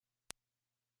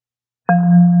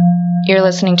You're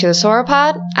listening to the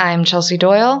Sauropod. I'm Chelsea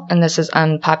Doyle, and this is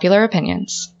Unpopular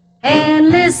Opinions. And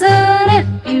listen, if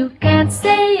you can't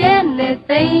say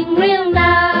anything real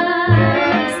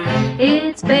nice,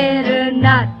 it's better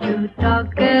not to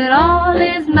talk at all,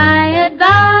 is my advice.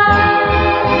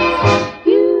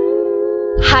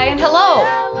 Hi and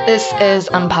hello. This is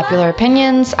Unpopular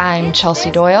Opinions. I'm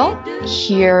Chelsea Doyle,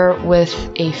 here with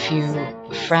a few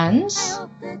friends.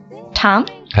 Tom.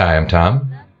 Hi, I'm Tom.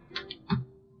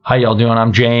 How y'all doing?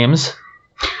 I'm James.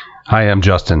 Hi, I'm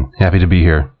Justin. Happy to be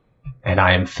here. And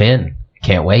I am Finn.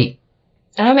 Can't wait.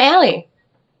 And I'm Allie.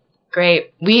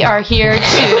 Great. We are here to...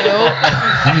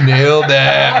 You nailed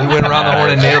that. We went around the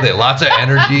horn and nailed it. Lots of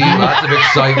energy, lots of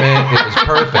excitement. It was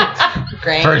perfect.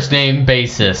 Great. First name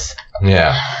basis.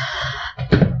 Yeah.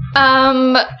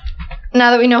 Now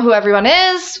that we know who everyone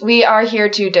is, we are here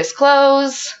to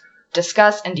disclose,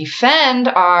 discuss, and defend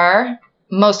our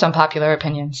most unpopular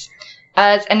opinions.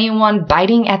 Is anyone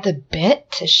biting at the bit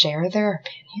to share their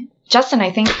opinion? Justin, I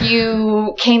think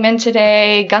you came in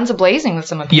today guns a-blazing with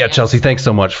some opinions. Yeah, Chelsea, thanks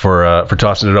so much for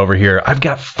tossing it over here. I've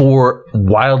got 4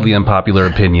 wildly unpopular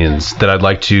opinions that I'd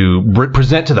like to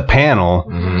present to the panel.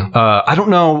 Mm-hmm. I don't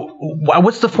know,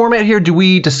 what's the format here? Do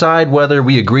we decide whether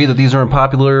we agree that these are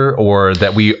unpopular or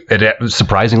that it's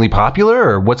surprisingly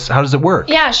popular, or how does it work?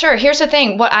 Yeah, sure. Here's the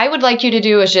thing. What I would like you to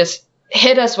do is just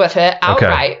hit us with it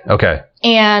outright. Okay.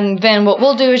 And then what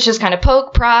we'll do is just kind of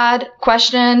poke, prod,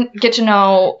 question, get to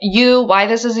know you, why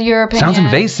this is your opinion. Sounds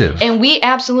invasive. And we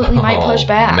absolutely might push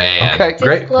back. Man. Okay,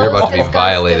 great. Disclose, You're about to be discuss,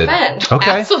 violated. defend.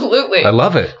 Okay. Absolutely. I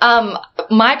love it.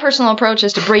 My personal approach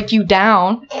is to break you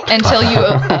down until you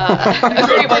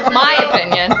agree with my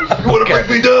opinion. You want to break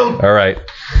me down? All right.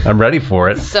 I'm ready for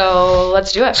it. So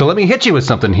let's do it. So let me hit you with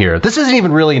something here. This isn't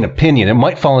even really an opinion. It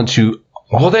might fall into...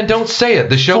 Well, then don't say it.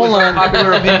 The show is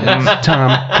Unpopular Opinions.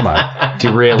 Tom, come on.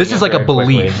 Derail This is like a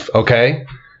belief, okay?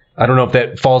 I don't know if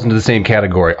that falls into the same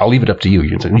category. I'll leave it up to you.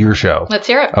 It's your show. Let's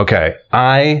hear it. Okay.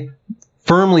 I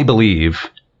firmly believe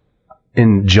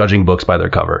in judging books by their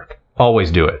cover.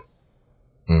 Always do it.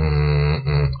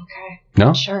 Mm-mm. Okay.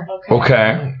 No? Sure.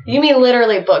 Okay. You mean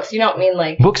literally books. You don't mean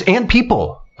like... Books and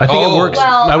people. I think it works.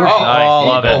 well, I work, Oh,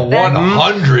 love it.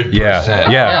 100%.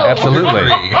 Yeah, absolutely.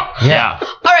 Yeah.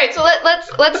 All right, so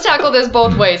let's tackle this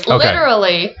both ways. Okay.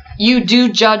 Literally, you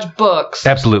do judge books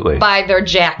Absolutely. by their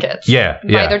jackets. By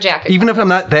their jackets. Even if I'm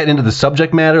not that into the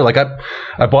subject matter, like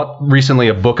I bought recently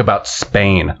a book about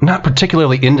Spain. I'm not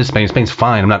particularly into Spain. Spain's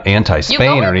fine. I'm not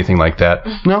anti-Spain or anything like that.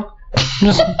 No.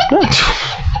 Just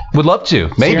would love to.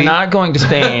 Maybe. So you're not going to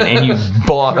Spain and you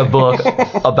bought a book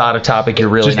about a topic you're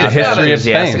really Just the not history of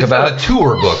enthusiastic Spain. It's about. not a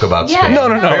tour book about Yeah. Spain.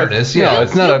 No. Fairness, No, yeah.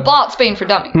 it's not you a... bought Spain for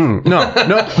Dummies. No.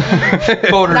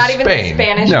 Voters Not even Spain.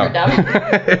 Spanish No. for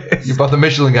dummies. You bought the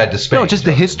Michelin Guide to Spain. No, just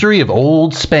the history of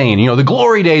old Spain. You know, the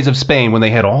glory days of Spain when they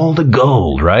had all the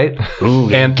gold, right? Ooh,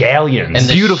 and galleons. And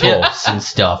the beautiful. ships and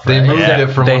stuff. They right? moved it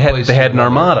from they one had place they to had an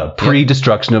another. armada,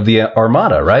 pre-destruction of the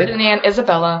armada, right? Ferdinand,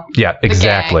 Isabella. Yeah,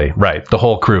 exactly. Right. The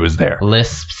whole crew is there.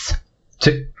 Lisps.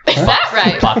 Is that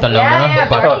right? Barcelona. Yeah,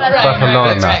 Barcelona.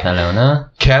 That's right.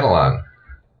 Barcelona. Catalan.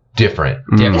 Different.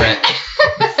 Different.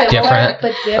 Different.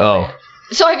 But different. Oh,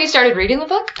 So have you started reading the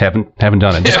book? haven't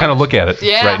done it. Just kind of look at it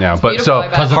Yeah, right now. it's But beautiful, so I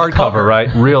bet. hardcover, right?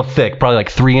 Real thick, probably like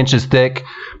 3 inches thick.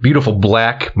 Beautiful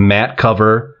black matte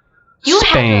cover. You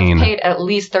Spain. have to have paid at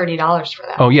least $30 for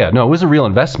that. Oh yeah, no, it was a real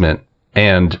investment,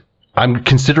 and I'm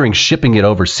considering shipping it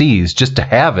overseas just to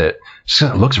have it.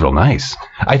 It looks real nice.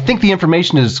 I think the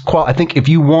information is I think if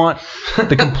you want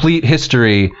the complete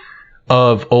history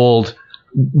of old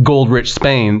gold-rich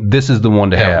Spain, this is the one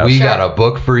to Yeah, have. we got a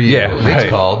book for you. Yeah, right. It's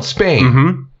called Spain.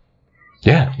 Mm-hmm.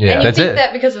 Yeah, Yeah. And you that's think it.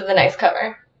 that because of the nice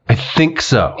cover. I think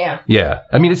so. Yeah. Yeah.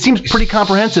 I mean, it seems pretty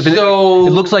comprehensive. And So- it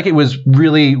looks like it was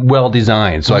really well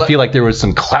designed. So I Let- feel like there was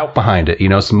some clout behind it,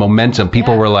 some momentum.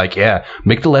 People were like, yeah,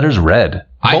 make the letters red.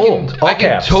 Bold. all I can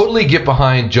caps. totally get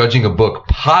behind judging a book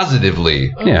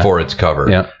positively Yeah. for its cover.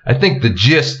 Yeah. I think the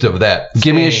gist of that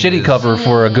Give me a saying shitty is cover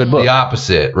for a good book. The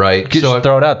opposite, right? Just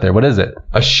throw it out there. What is it?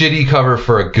 A shitty cover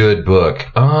for a good book.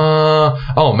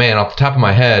 Oh man, off the top of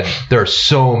my head, there are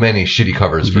so many shitty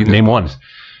covers for good Name books. one.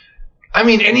 I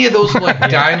mean, any of those like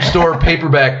dime store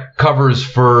paperback covers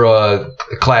for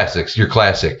classics, your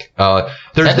classic.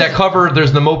 There's that cover.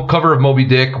 There's the cover of Moby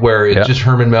Dick where it's just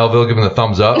Herman Melville giving the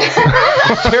thumbs up.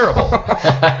 It's terrible.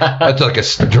 That's like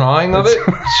a drawing of it.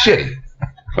 It's shitty,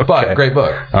 but great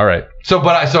book. All right. So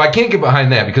I can't get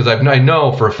behind that because I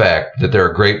know for a fact that there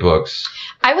are great books.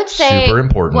 I would say Super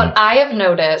important. what I have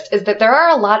noticed is that there are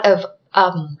a lot of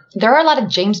there are a lot of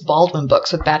James Baldwin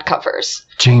books with bad covers.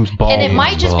 James Baldwin. And it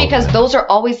might just because those are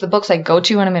always the books I go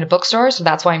to when I'm in a bookstore, so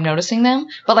that's why I'm noticing them.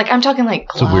 But like I'm talking like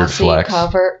a weird glossy flex.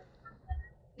 cover.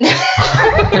 You're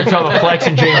talking about Flex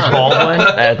and James Baldwin?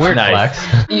 That's Weird nice.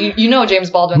 flex. You know James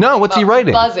Baldwin. No, what's he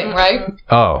writing? Buzzing, right?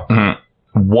 Oh.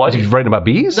 What? He's writing about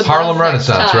bees? The Harlem Buzz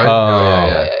Renaissance, Next right?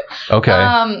 Time. Oh,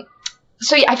 Okay.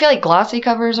 So yeah, I feel like glossy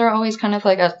covers are always kind of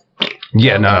like a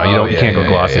yeah, no, you Oh, don't. You yeah, can't go yeah,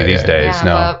 glossy yeah, these yeah. days. yeah,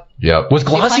 No. but Yep. Was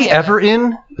glossy plenty of- ever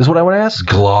in? Is what I want to ask.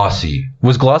 Glossy.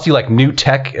 Was glossy like new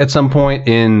tech at some point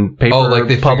in paper Oh, like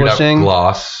they figured out publishing?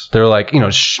 gloss. They're like,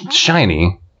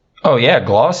 shiny. Oh yeah,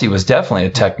 glossy was definitely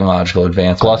a technological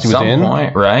advancement. Glossy was at some in?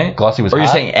 point, right? Glossy was Or you're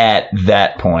hot? saying at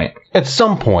that point? At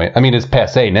some point. I mean, it's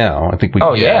passe now. I think we.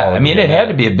 Oh yeah, all I mean agree it on had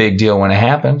that. to be a big deal when it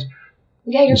happened.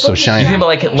 yeah, your So book is shiny. You think about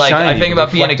like Shiny, I think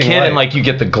about being a reflecting kid light. and like you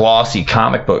get the glossy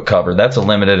comic book cover. That's a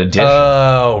limited edition.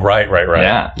 Oh, right.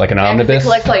 Yeah. Like an Yeah, 'cause it omnibus.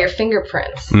 collects all your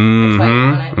fingerprints.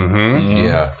 Mm-hmm. Mm-hmm.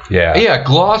 Yeah. Yeah. Yeah,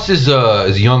 gloss is a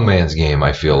young man's game,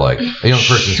 I feel like. A young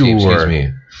person's game, excuse Sure.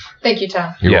 me. Thank you,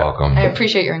 Tom. You're Yeah. welcome. I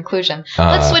appreciate your inclusion.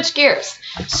 Let's switch gears.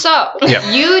 So,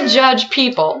 Yeah. you judge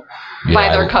people by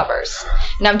Yeah, their covers.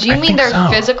 Now, do you I mean think their so.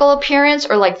 physical appearance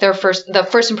or like the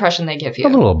first impression they give A you?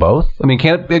 little of both. I mean,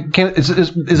 is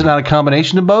it not a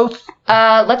combination of both?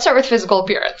 Let's start with physical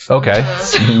appearance. Okay.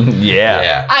 yeah.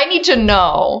 Yeah. I need to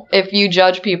know if you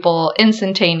judge people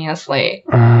instantaneously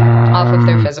off of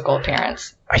their physical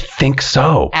appearance. I think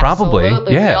so. Probably.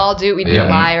 Absolutely. We Yeah. all do. We do Yeah.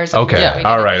 liars. Okay. Yeah.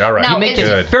 All right. All right. Now, You make is-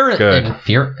 it Good.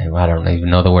 Good. I don't even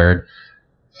know the word.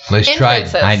 Nice try,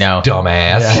 Inferences. I know.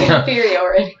 dumbass.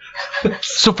 Inferiority.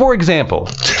 So, for example,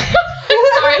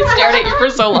 Sorry, I stared at you for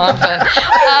so long.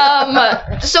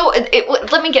 But, so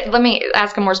let me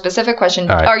ask a more specific question.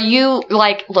 All right. Are you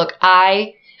like, look,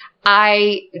 I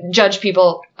judge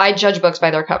people. I judge books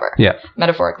by their cover. Yeah.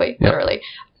 Metaphorically, Yeah. literally.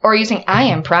 Or are you saying I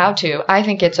am proud to? I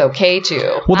think it's okay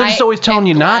to. well, they're just always telling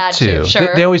you not to.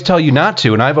 Sure. They always tell you not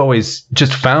to, and I've always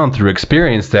just found through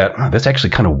experience that this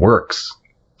actually kind of works.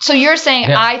 So you're saying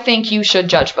Yeah. I think you should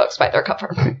judge books by their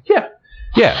cover. Yeah.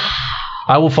 Yeah.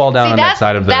 I will fall down on that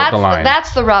side of the line.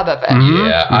 That's the rub of it. Mhm.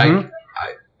 Yeah,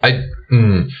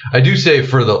 Mhm. I do say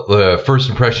for the first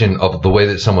impression of the way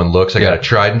that someone looks, I got a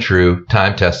tried and true,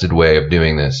 time-tested way of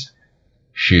doing this.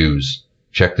 Shoes.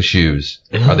 Check the shoes.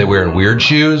 Are they wearing weird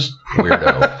shoes?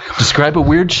 Weirdo. Describe a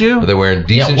weird shoe. Are they wearing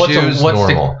decent what's a- shoes? what's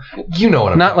the- Normal. You know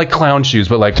what I'm Not like clown shoes,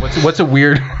 but like what's a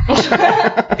weird?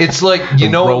 It's like, you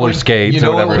know, Roller when, skates you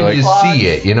know or whatever, when you like- see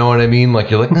it. You know what I mean?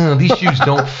 Like, you're like, no, these shoes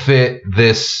don't fit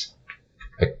this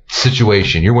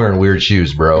situation. You're wearing weird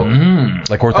shoes, bro.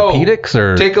 Like orthopedics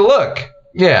or Take a look.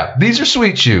 Yeah, these are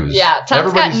sweet shoes. Yeah, Tom's got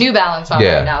Everybody's- New Balance on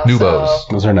Yeah, right now. Nubos. So.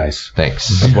 those are nice. Thanks.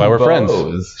 That's why we're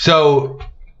friends. So,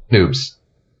 noobs.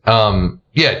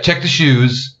 Yeah, check the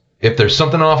shoes. If there's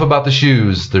something off about the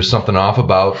shoes, there's something off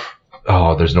about.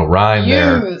 Oh, there's no rhyme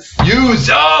there. Use. Use.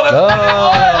 Oh,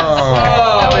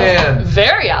 that's. Oh, man.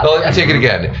 Very Well, let me obvious. take it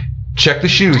again. Check the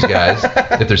shoes, guys.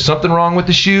 If there's something wrong with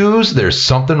the shoes, there's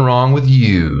something wrong with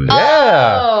you.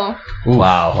 Yeah. Oh.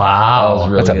 Wow. Wow.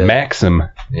 That's a maxim.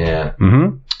 Yeah.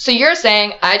 Mm-hmm. So you're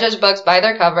saying I judge books by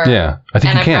their cover. Yeah, I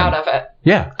think and you I'm can. proud of it.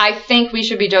 Yeah, I think we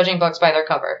should be judging books by their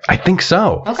cover. I think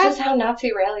so. This is how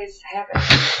Nazi rallies happen.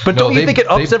 But No, don't you they- think it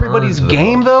ups they everybody's burned the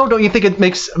game, book. though? Don't you think it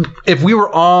makes if we were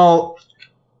all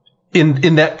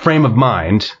in that frame of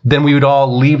mind, then we would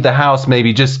all leave the house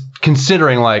maybe just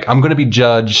considering like I'm going to be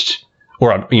judged,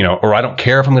 or or I don't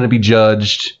care if I'm going to be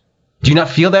judged. Do you not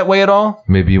feel that way at all?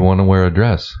 Maybe you want to wear a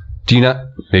dress. Do you not?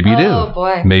 Maybe you do. Oh,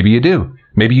 boy. Maybe you do.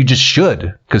 Maybe you just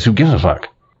should, because who gives a fuck?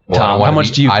 Tom, how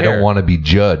much do you I care? don't want to be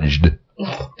judged.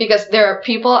 Because there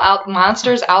are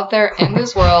monsters out there in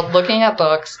this world looking at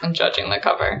books and judging the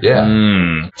cover.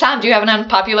 Yeah, Tom, do you have an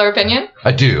unpopular opinion?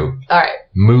 I do. All right.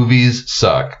 Movies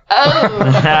suck.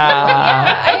 Oh.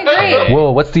 Yeah, I agree.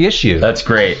 Whoa, what's the issue? That's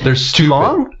great. They're stupid.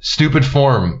 long? Stupid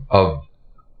form of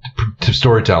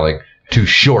storytelling. Too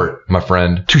short, my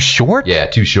friend. Too short? Yeah,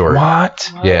 too short.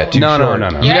 What? Yeah, too No, short. no,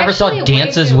 no, no. You You're never saw actually way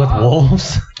Dances too with long.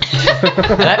 Wolves?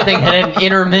 That thing had an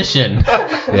intermission.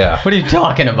 Yeah. What are you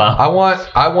talking about?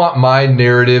 I want my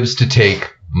narratives to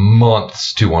take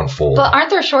months to unfold. But aren't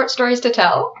there short stories to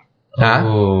tell? Huh?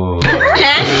 Ooh.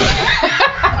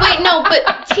 Wait, no,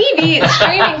 but streaming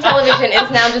television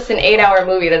is now just an 8-hour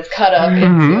movie that's cut up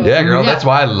into Yeah, girl, that's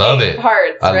why I love it.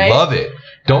 parts, I right? love it.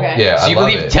 Don't. Okay. Yeah, So I you love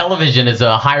believe it. television is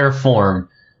a higher form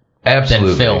Absolutely.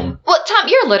 than film? Well, Tom,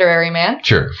 you're a literary man.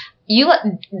 Sure.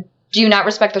 Do you not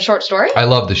respect the short story? I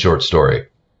love the short story.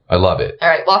 I love it. All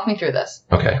right, walk me through this.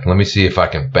 Okay, let me see if I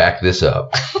can back this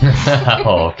up.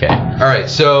 Oh, okay. All right,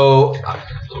 so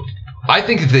I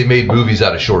think if they made movies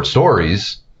out of short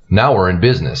stories, now we're in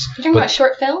business. You're talking about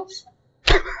short films?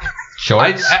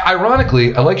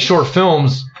 Ironically, I like short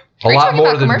films a Are you lot talking more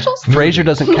about than commercials? Frasier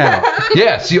doesn't count.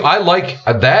 Yeah, see, I like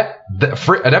that.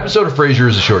 An episode of Frasier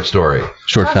is a short story.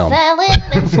 Short film. An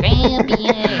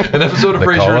episode of They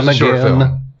call Frasier is him a short again.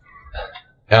 film.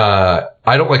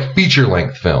 I don't like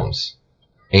feature-length films,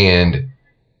 and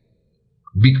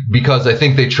because I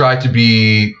think they try to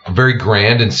be very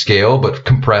grand in scale, but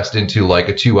compressed into like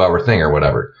a 2-hour thing or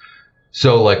whatever.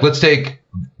 So, like, let's take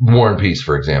War and Peace,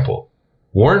 for example.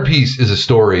 War and Peace is a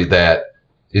story that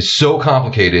is so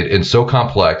complicated and so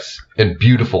complex and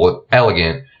beautiful and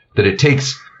elegant that it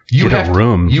takes you Get a have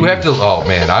room, to, you geez. have to. Oh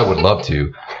man, I would love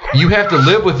to. You have to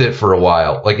live with it for a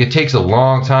while. Like, it takes a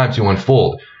long time to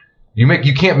unfold. You make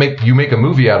a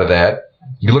movie out of that.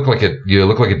 You look like a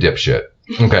dipshit.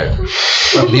 Okay.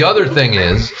 The other thing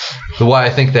is why I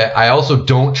think that I also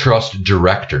don't trust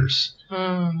directors.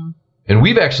 And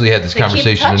we've actually had this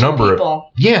conversation a number of.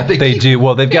 Yeah, They do.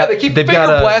 Well, they've got they keep they've finger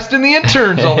got a blasting the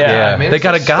interns all the yeah, time. Man. they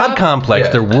got a god complex.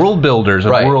 Yeah. They're world builders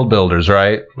of Right. world builders,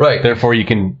 right? Right. Therefore, you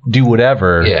can do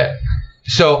whatever. Yeah.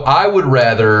 So I would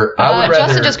rather.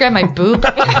 Justin just grabbed my boob.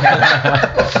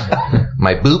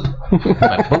 my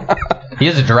boop. He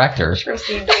is a director.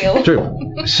 Proceed, deal.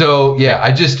 True. So yeah,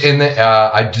 I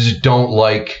just don't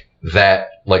like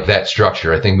that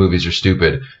structure. I think movies are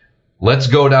stupid. Let's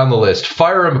go down the list.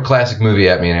 Fire a classic movie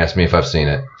at me and ask me if I've seen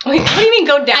it. Wait, what do you mean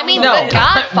go down? I mean, the The list?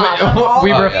 Godfather.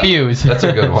 We Oh, yeah. refuse. That's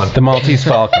a good one. The Maltese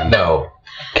Falcon. No,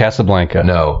 Casablanca.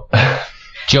 no,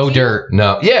 Joe Dirt.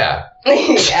 no. Yeah,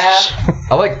 Yeah.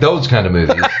 I like those kind of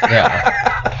movies.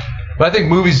 Yeah. But I think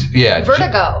movies. Yeah.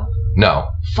 Vertigo. No.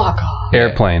 Fuck off.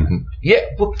 Airplane. Yeah,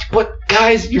 but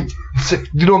guys, you're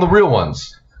doing the real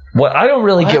ones. What I don't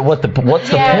really get what's the point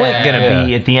gonna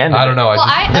be at the end. I don't know. Well,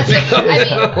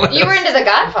 I mean, you were into The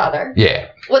Godfather. Yeah,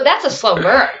 Well, that's a slow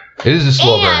burn. it is a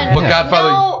slow burn. And But Godfather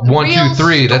no 1, 2, real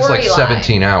 3, that's like storyline.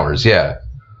 17 hours. Yeah,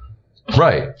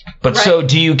 right. But so,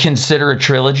 do you consider a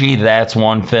trilogy? That's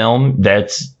one film.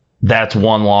 That's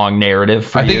one long narrative.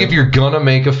 For I think you? if you're gonna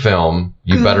make a film,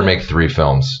 you better make 3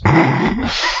 films.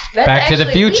 That's Back to the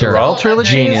actually Future. feasible. All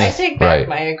trilogies. I take back Right.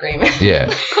 my agreement.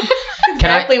 Yeah.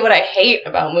 Exactly what I hate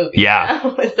about movies. Yeah.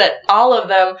 now is that all of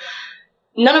them,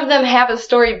 none of them have a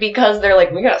story because they're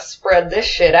like, we gotta spread this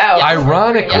shit out.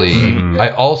 Ironically, Mhm. I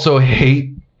also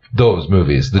hate those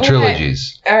movies, the Okay.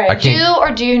 trilogies. All right. I Do can't.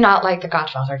 or do you not like The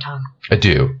Godfather, Tom? I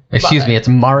do. Excuse me, it's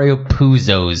Mario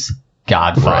Puzo's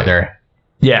Godfather,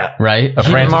 yeah, right?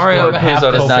 Mario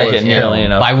Puzo does not get nearly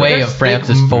enough. By way of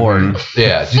Francis Ford.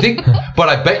 Yeah. Do you think? But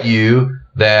I bet you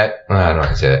that I don't know how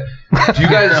to say that. Do you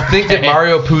guys think that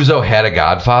Mario Puzo had a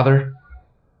godfather?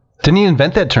 Didn't he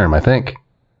invent that term? I think.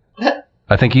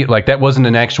 I think that wasn't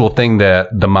an actual thing that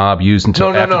the mob used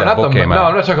until after that not book the came no. out.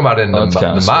 I'm not talking about it in Oh, it's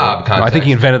kinda the mob sweet. context. No, I think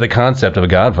he invented the concept of a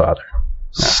Godfather.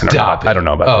 Stop. I don't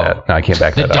know about Oh. that. No, I can't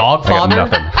back The that up. I got Dogfather?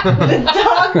 nothing.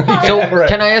 So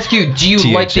can I ask you, do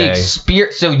you like the THA.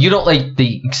 experience? So you don't like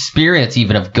the experience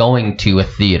even of going to a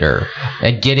theater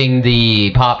and getting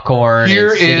the popcorn Here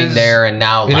and sitting is there and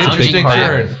now An lounging interesting part?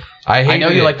 turn. I know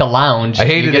you like the lounge. I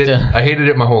hated You it. get to- I hated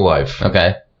it my whole life.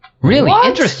 Okay. Really What?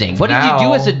 interesting. What did Now-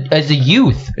 you do as a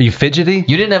youth? Are you fidgety?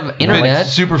 You didn't have internet.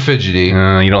 Super fidgety. You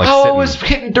don't like I sitting. was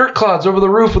hitting dirt clods over the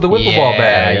roof with a wiffle ball Yeah,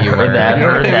 bat. you heard that. You know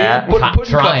what Heard I that. mean? Pudding cups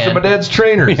Trying. in my dad's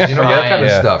trainers. You know, that kind of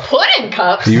Yeah. stuff. Pudding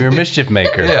cups. You were a mischief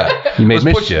maker. Yeah. You made Was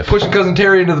mischief. pushing cousin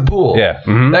Terry into the pool. Yeah.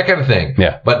 Mhm. That kind of thing.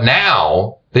 Yeah. But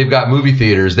now they've got movie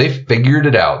theaters. They've figured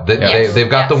it out. Yes. They've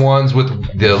got Yes. the ones with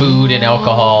the Food and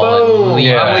alcohol. Boom. And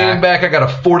lean I'm back. leaning back. I got a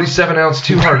 47-ounce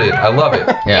two-hearted. I love it.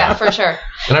 Yeah, for sure.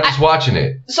 And I'm just watching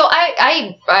it. So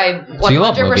I So you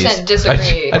love 100% movies.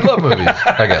 disagree I love movies,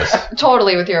 I guess.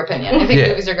 totally with your opinion. I think Yeah.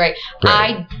 movies are great. Right.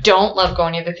 I don't love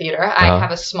going to the theater. I Uh-huh.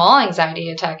 have a small anxiety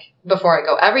attack before I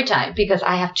go every time because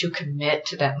I have to commit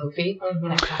to that movie.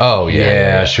 Oh yeah,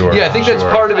 Yeah, sure. Yeah, I think that's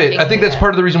Sure. part of it. I think that's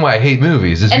part of the reason why I hate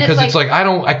movies is And because it's it's like I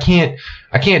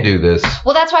can't do this.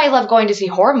 Well, that's why I love going to see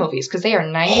horror movies because they are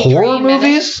 93 Horror minutes.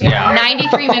 movies? Yeah.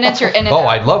 93 minutes. You're in it. Oh,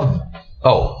 I love.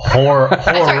 Oh, Horror.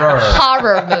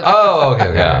 Horror movie. oh,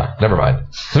 okay. Never mind.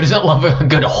 Who doesn't love a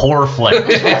good horror flick?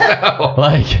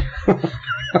 Like,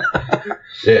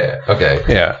 Yeah. Okay.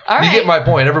 Yeah. All right. You get my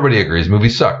point. Everybody agrees.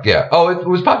 Movies suck. Yeah. Oh, it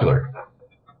was popular.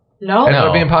 no, Ended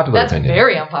up being popular that's opinion.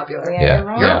 very unpopular. Yeah.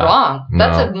 You're Yeah. wrong.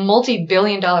 That's No. a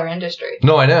multi-billion-dollar industry.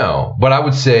 No, I know, but I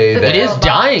would say But that it is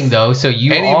dying though. So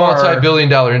you any are.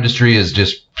 multi-billion-dollar industry is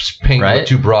just painted Right? with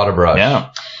too broad a brush. Yeah.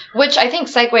 Which I think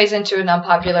segues into an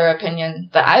unpopular opinion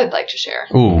that I would like to share.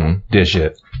 Ooh, Mhm. dish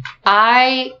it.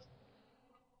 I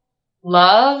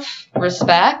love,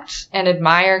 respect, and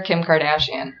admire Kim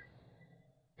Kardashian.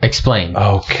 Explain.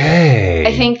 Okay.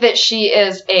 I think that she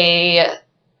is a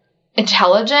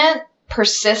intelligent,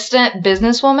 persistent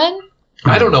businesswoman.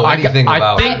 I don't know anything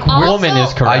about. I think I also- woman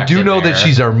is correct. I do in know there. that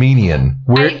she's Armenian.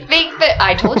 I think that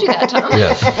I told you that, Tom.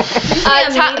 Yes.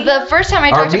 The first time I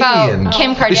talked Armenian. about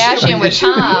Kim Is she Kardashian with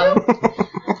Tom.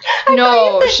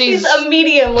 No, She's a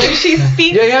medium when she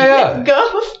speaks. Yeah. with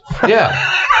ghosts. Yeah,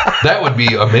 that would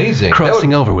be amazing.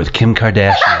 Crossing over with Kim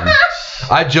Kardashian.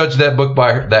 I judged that book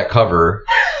by that cover,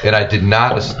 and I did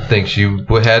not think she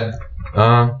had.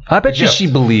 I bet you gift.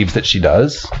 she believes that she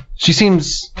does. She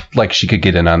seems like she could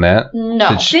get in on that. No.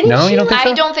 No, you don't think so?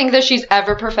 I don't think that she's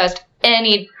ever professed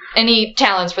any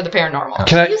talents for the paranormal.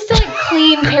 Can I? You used to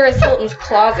clean Paris Hilton's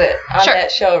closet on Sure.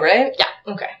 that show, right? Yeah.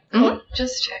 Okay. Mhm.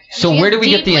 Just checking. So She's where do we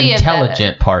get the deeply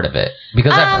intelligent part of it?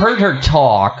 Because I've heard her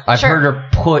talk. I've Sure. heard her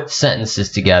put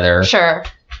sentences together. Sure.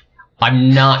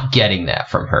 I'm not getting that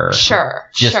from her. Sure.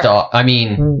 Just, sure. I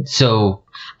mean, so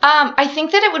I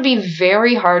think that it would be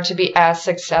very hard to be as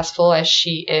successful as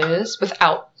she is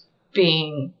without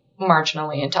being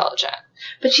marginally intelligent.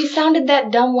 But she sounded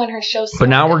that dumb when her show started. But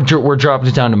now we're dropping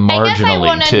it down to I guess I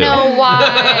want marginally to too. know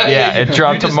why. Yeah, it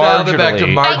dropped You to just dialed it back to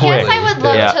marginally. mar- I guess I would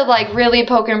love Yeah. to really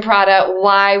poke and prod at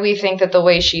why we think that the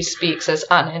way she speaks is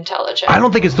unintelligent. I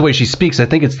don't think it's the way she speaks. I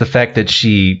think it's the fact that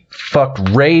she fucked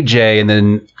Ray J and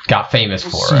then got famous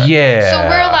for it. yeah. So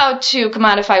we're allowed to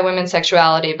commodify women's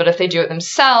sexuality, but if they do it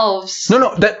themselves,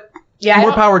 No, that Yeah, I more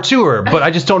don't- power to her. But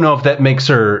I just don't know if that makes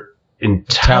her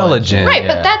intelligent. right?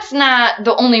 Yeah. But that's not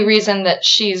the only reason that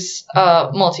she's a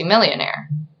multimillionaire.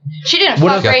 She didn't What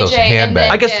fuck if- got Ray those J and handbags?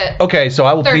 then I guess get- okay. So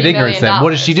I will plead $30 ignorance then. million.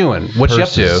 What is she doing? What's she up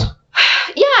Purses. to?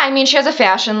 Yeah, I mean, she has a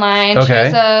fashion line. She Okay.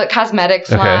 has a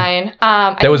cosmetics Okay. line.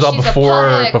 That was all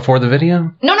before the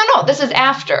video. No. This is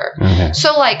after. Okay.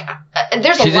 So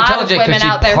there's She's a lot of intelligent women because she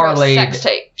out there who have parlayed sex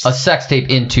tapes, a sex tape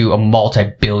into a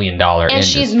multi-billion-dollar and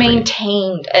industry. she's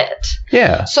maintained it.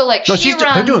 Yeah. So No, she they're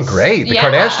runs, doing great. The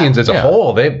yeah, Kardashians as a Yeah.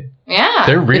 whole, they're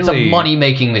Yeah. really It's a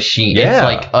money-making machine. Yeah.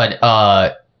 It's like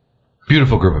an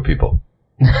Beautiful group of people.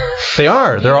 They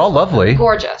are. They're all lovely.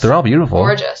 gorgeous. They're all beautiful.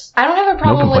 gorgeous. I don't have a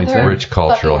problem with complaints her. there. Rich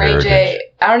cultural fucking Ray J. heritage.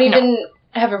 I don't even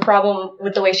have a problem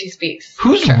with the way she speaks.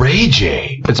 Who's Ray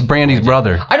J? It's Brandy's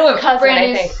brother. I don't have Cousin,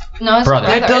 I think. Brandy's no, it's Brother.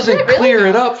 That doesn't Is it really? clear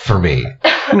it up for me.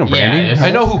 You know Brandy. Yeah,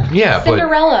 I know who. Yeah, but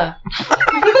Cinderella.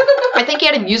 I think he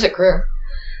had a music career.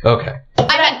 okay.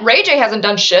 I mean, Ray J hasn't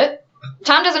done shit.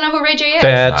 Tom doesn't know who Ray J is.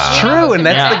 That's You know true, who and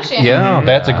that's Kim the Kardashian is.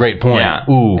 that's a great point. Yeah.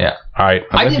 Ooh. Yeah. All right.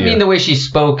 I didn't mean the way she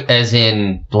spoke, as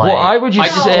in like. Well, I would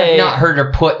just just say- have not heard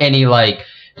her put any like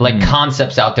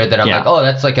concepts out there that I'm Yeah. like, oh,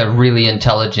 that's like a really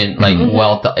intelligent, like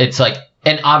it's like,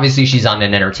 and obviously she's on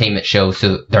an entertainment show,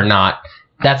 so they're not.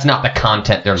 That's not the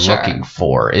content they're Sure. looking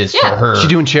for. Is Yeah. for her. She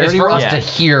doing charity Is for work? us Yeah. to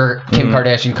hear Kim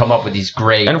Kardashian come up with these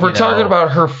great. And if we're you know- talking about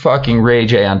her fucking Ray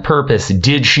J on purpose,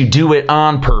 did she do it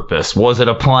on purpose? Was it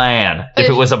a plan? If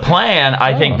it was a plan,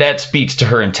 I think that speaks to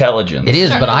her intelligence. it is,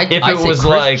 but I If I it say was Kris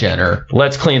like, Jenner.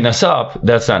 let's clean this up,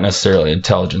 that's not necessarily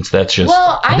intelligence. That's just.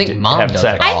 Well, I think mom have does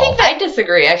sex. it I all. think I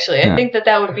disagree, actually. Yeah. I think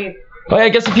that would be... Well, I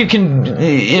guess if you can. spin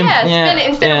it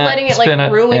instead of letting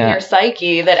it, ruin your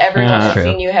psyche that everyone's Yeah. True.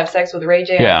 seen you have sex with Ray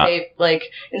J on Yeah. tape.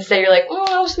 Instead you're like,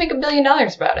 I'll just make $1 billion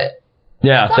about it.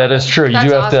 Yeah, that is true. You That's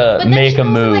do have awesome. to But then make she a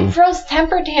also, move. throws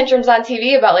temper tantrums on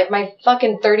TV about, my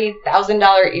fucking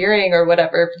 $30,000 earring or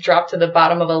whatever dropped to the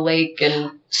bottom of a lake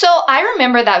and... So I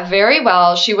remember that very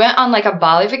well. She went on a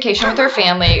Bali vacation with her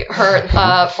family.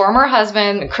 Her former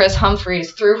husband, Chris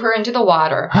Humphries, threw her into the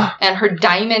water, and her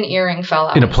diamond earring fell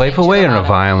out. in a and playful sank to way the or in a bottom.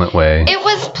 violent way? It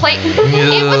was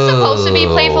It was supposed to be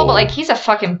playful, but he's a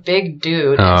fucking big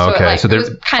dude. and Oh, okay. So it there was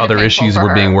kind of other painful issues for were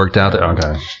her. being worked out.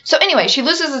 Okay. So anyway, she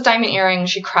loses this diamond earring.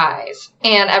 She cries,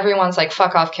 and everyone's like,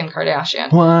 "Fuck off, Kim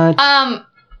Kardashian." What?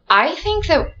 I think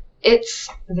that it's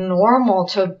normal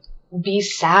to be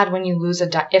sad when you lose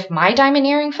if my diamond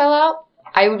earring fell out,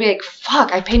 I would be like,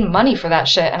 fuck, I paid money for that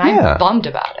shit, and Yeah. I'm bummed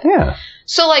about it. Yeah.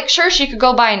 So, sure, she could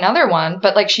go buy another one,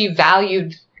 but, she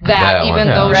valued that That one, even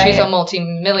yeah. though she's Right. a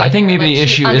multi-millionaire. I think maybe the she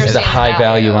issue is the understands high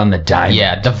value on the diamond.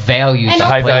 Yeah, the value. And she's the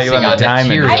high value placing on the diamond.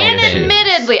 material And issues.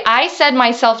 admittedly, I said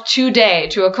myself today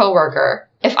to a coworker,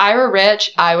 if I were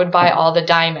rich, I would buy all the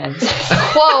diamonds.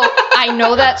 Quote, I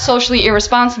know that's socially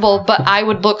irresponsible, but I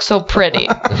would look so pretty.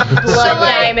 Blood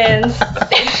diamonds.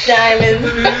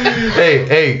 Diamonds.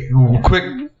 Hey, quick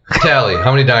tally. How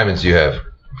many diamonds do you have?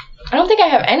 I don't think I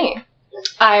have any.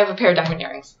 I have a pair of diamond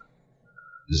earrings.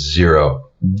 0.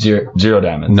 Zero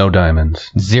diamonds. No diamonds.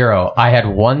 0. I had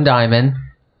 1 diamond,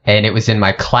 and it was in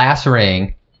my class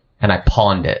ring, and I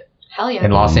pawned it Hell yeah.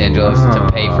 in Los Angeles to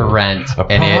pay for rent,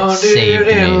 and it saved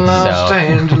me. So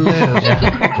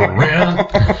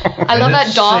I love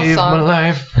that Dawes Saved song. my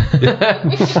life.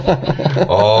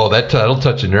 Oh, that'll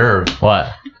touch a nerve.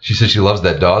 What? She says she loves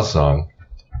that Dawes song.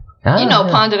 You know,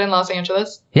 Ponded in Los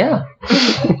Angeles. Yeah.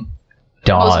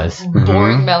 Dawes. Most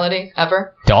boring melody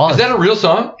ever. Dawes. Is that a real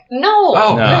song? No.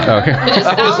 Oh, No. Okay. It just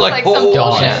I was sounds like, like some oh,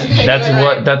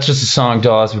 bullshit. That's just a song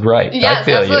Dawes would write. Yes, I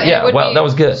feel you. absolutely. It Yeah, would well, be that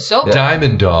was good. So good.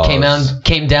 Diamond Dawes.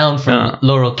 Came down from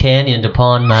Laurel Canyon to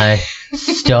pawn my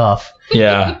stuff.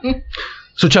 Yeah.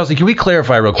 So Chelsea, can we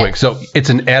clarify real quick? So it's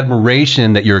an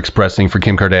admiration that you're expressing for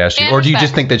Kim Kardashian, And or do you just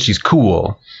respect. think that she's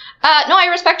cool? No, I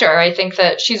respect her. I think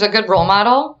that she's a good role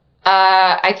model.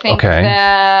 I think Okay.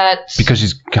 that Because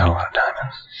she's got a lot of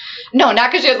diamonds. no,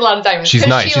 not because she has a lot of diamonds. She's 'cause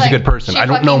nice. she, She's a good person. she I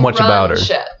don't know fucking much about runs her.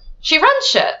 Shit. She runs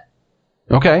shit,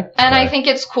 Okay. and I think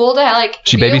it's cool to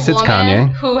She be a babysits woman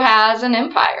Kanye. who has an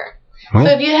empire. So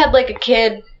if you had like a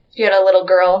kid, if you had a little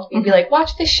girl, you'd be like,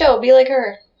 watch this show, be like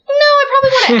her. No, I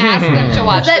probably wouldn't ask them to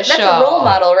watch the That's show. a role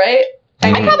model, right?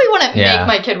 I probably wouldn't Yeah. make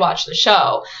my kid watch the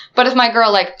show. But if my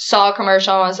girl saw a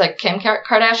commercial and was like, Kim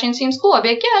Kardashian seems cool, I'd be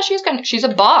like, yeah, she's a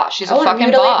boss. She's I a would fucking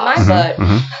mutilate boss. my butt.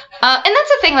 And that's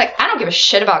the thing, I don't give a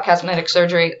shit about cosmetic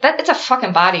surgery. It's a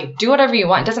fucking body. Do whatever you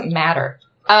want. It doesn't matter.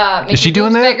 Is she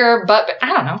doing that? Bigger, but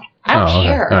I don't know. I don't okay.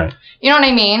 care. All right. You know what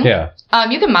I mean? Yeah.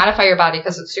 You can modify your body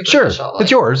because it's Sure. superficial. It's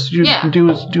yours. You Yeah.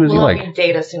 do as you We'll like. be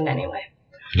data soon anyway.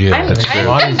 Yeah, that's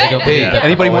I'm- true. Hey,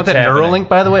 Anybody want that Neuralink,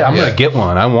 by the way? I'm Yeah. going to get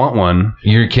one. I want one.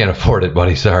 You can't afford it,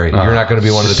 buddy. Sorry. You're not going to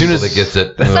be one of the As soon people as- that gets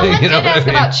it. Someone You know did what I ask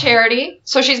mean? about charity,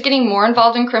 so she's getting more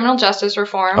involved in criminal justice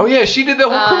reform. Oh, yeah. She did that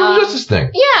whole criminal justice thing.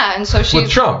 Yeah, and so With she's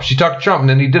Trump. She talked to Trump and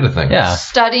then he did a thing. Yeah.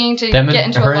 studying to Them get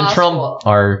and into her a law and Trump school.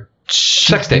 are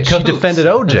Sex tape. She defended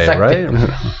OJ, Sex right?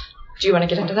 Do you want to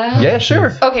get into that? Yeah,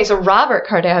 sure. Okay, so Robert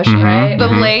Kardashian, right? The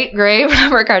late, great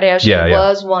Robert Kardashian Yeah, yeah.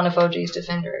 was one of OJ's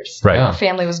defenders. Right. Yeah. Her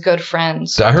family was good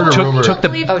friends. So I heard a rumor. Took I the.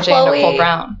 believe OJ and Chloe Nicole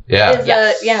Brown. Yeah. is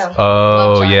Yes. yeah.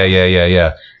 Oh, Love yeah,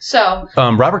 yeah. So,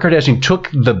 Robert Kardashian took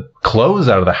the clothes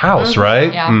out of the house,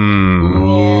 right? Yeah. And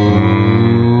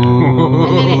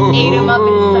then it ate him up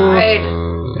inside.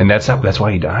 And that's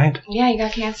why he died. Yeah, he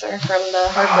got cancer from the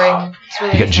heartbreak. It's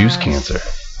really He got juice sad. cancer.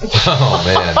 Oh,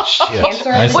 man. Shit.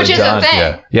 Cancer. Nicely which is done. a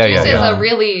thing. Yeah, Juice yeah. is a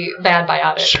really bad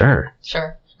biotic. Sure.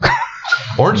 Sure.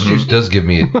 Orange juice does give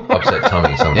me an upset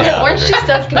tummy sometimes. Yeah. Orange juice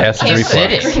does give Acid cancer.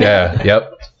 reflux. acidic. Yeah.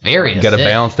 Yep. very You got to acidic.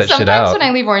 balance that shit Sometimes out. when I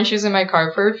leave orange juice in my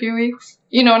car for a few weeks,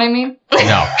 you know what I mean?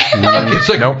 No. It's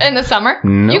like, Nope. In the summer?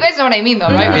 Nope. You guys know what I mean, though,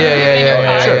 right? Yeah, When you're yeah, in your yeah, car.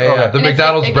 yeah, yeah, yeah. The And it's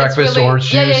McDonald's it gets breakfast really- orange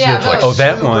juice. Yeah, yeah, yeah. It's like, No, Oh,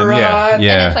 that one. super Yeah. hot.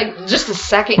 Yeah. And it's like just the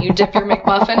second you dip your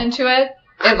McMuffin into it,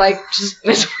 it just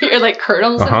it's weird,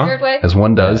 curdles in a weird way. As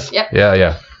one does. Yep.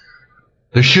 Yeah.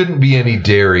 There shouldn't be any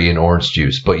dairy in orange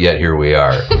juice, but yet here we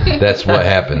are. That's what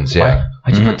happens, yeah.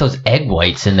 Why'd you put those egg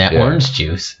whites in that Yeah. orange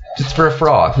juice? Just for a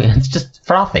froth. It's just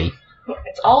frothy.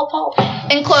 It's all pulp.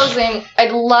 In closing,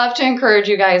 I'd love to encourage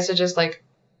you guys to just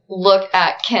look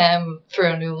at Kim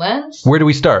through a new lens. Where do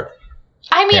we start?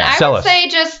 I mean, Yeah, I sell would us. say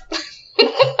just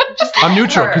I'm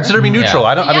neutral. her. Consider me neutral. Yeah.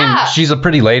 I Yeah. mean, she's a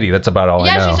pretty lady. That's about all I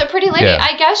know. Yeah, she's a pretty lady. Yeah.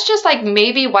 I guess just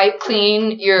maybe wipe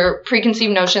clean your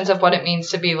preconceived notions of what it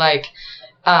means to be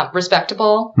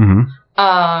respectable, Mhm.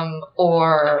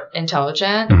 or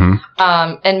intelligent, Mhm.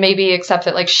 and maybe accept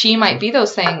that she might be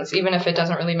those things, even if it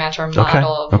doesn't really match our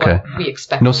model of okay. what we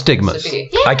expect. No it stigmas. To be.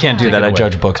 I can't do that. I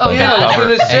judge books by Oh, their yeah, I was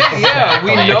cover. gonna say, yeah,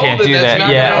 we I know can't that do that's that. not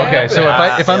Yeah, gonna Okay, so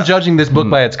happen. if I'm judging this book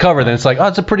by its cover, then it's like, oh,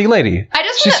 it's a pretty lady. I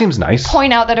just She wanna seems nice.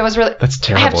 point out that it was really. That's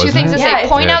terrible. I have two isn't things it? to Yeah, say. it's-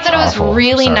 Point Yeah, out that it it's was awful.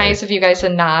 really Sorry. nice of you guys to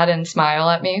nod and smile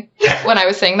at me when I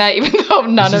was saying that, even though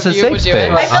none This of is a you safe would do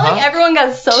it. space. I feel like everyone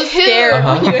got so scared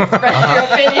when you expressed your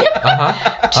opinion.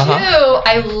 Two,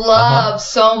 I love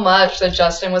so much that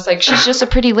Justin was like, she's just a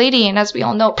pretty lady, and as we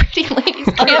all know, pretty ladies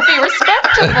can't be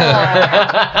respectable.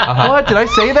 What? Did I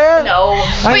say that? No.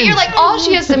 But you're like, all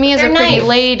she is to me is a They're pretty nice.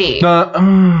 lady.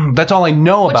 That's all I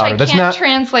know Which about I her. That's can't not.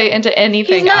 translate into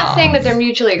anything He's not else. saying that they're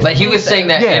mutually exclusive. But he was saying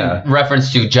that Yeah. in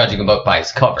reference to judging a book by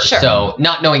its cover. Sure. So,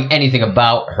 not knowing anything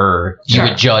about her, you Sure.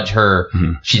 would judge her.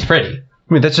 Mhm. She's pretty.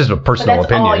 I mean, that's just a personal But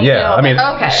that's all opinion. you Yeah. know. I mean,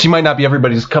 Okay. she might not be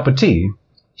everybody's cup of tea.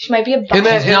 She might be a And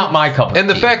that- It's not my cup of And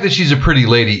the tea. fact that she's a pretty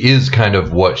lady is kind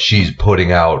of what she's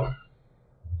putting out,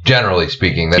 generally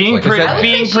speaking. That's Being like I pretty, said, I would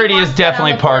say being she pretty is wants that on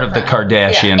definitely the part of the forefront.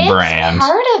 Kardashian It's brand.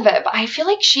 part of it, but I feel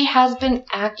like she has been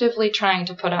actively trying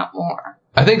to put out more.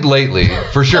 I think lately,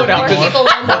 for sure. Put out More because- people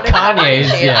will notice how Kanye's, pretty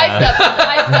she is. yeah. I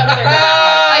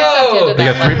stepped into They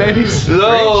that. got 3 babies?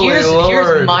 Holy here's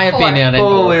Lord. my opinion on it.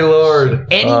 Holy Lord.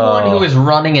 Anyone Oh. who is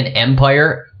running an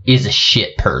empire is a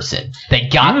shit person. They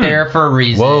got there for a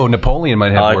reason. Whoa, Napoleon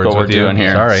might have I like words what we're with you. doing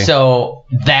here. Sorry. So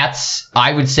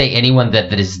I would say anyone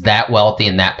that is that wealthy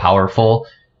and that powerful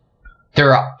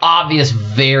there are obvious,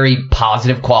 very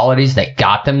positive qualities that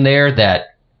got them there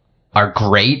that are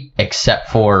great, except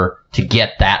for to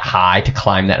get that high, to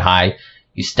climb that high,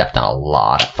 you stepped on a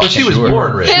lot of fucking... But she was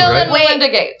born rich, Bill right? and Melinda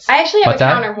Gates. I actually have What's a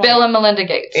that? counterpoint. Bill and Melinda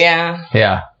Gates. Yeah.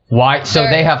 Yeah. Why? So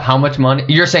they have how much money?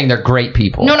 You're saying they're great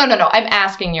people. No. I'm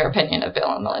asking your opinion of Bill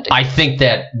and Melinda Gates. I think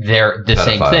that they're the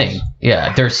same Pedophiles. thing.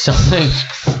 Yeah, there's something...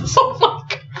 Oh my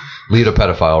God. Lead a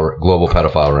global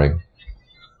pedophile ring.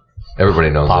 Everybody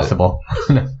knows possible.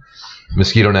 it.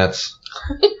 Mosquito nets.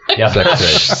 Yeah. Sex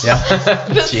tapes. Yeah.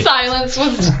 The silence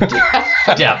was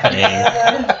Deafening.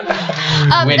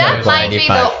 that might be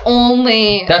the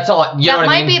only... That's all. You know that what I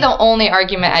might mean? be the only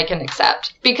argument I can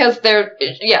accept because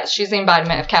she's the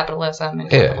embodiment of capitalism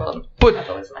and Yeah. But,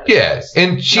 yeah.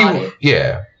 And she, Naughty.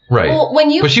 yeah. Right. Well, when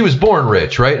you But she was born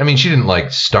rich, right? I mean, she didn't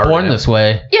like start Born in it. this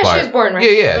way. Yeah, Why? she was born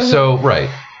rich. Yeah. So, right.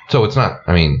 So it's not,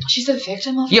 I mean, She's a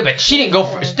victim of... Yeah, but she didn't go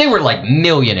for... They were like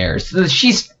millionaires.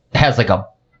 She has like $1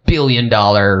 billion... you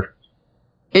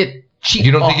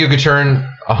don't think you could turn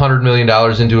 $100 million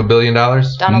into $1 billion?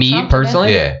 Donald Me Trump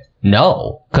personally? Yeah.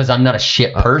 No, because I'm not a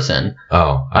shit person.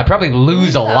 Oh. I probably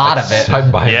lose a lot of it.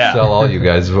 I'd buy and sell all you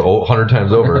guys 100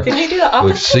 times over. Did you do the Like,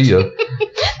 opposite? see ya.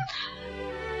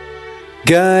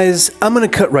 Guys, I'm going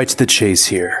to cut right to the chase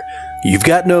here. You've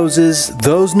got noses,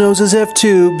 those noses have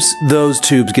tubes, those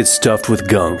tubes get stuffed with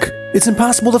gunk. It's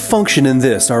impossible to function in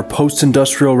this, our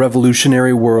post-industrial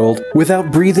revolutionary world,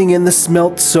 without breathing in the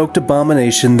smelt-soaked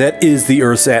abomination that is the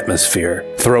Earth's atmosphere.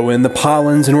 Throw in the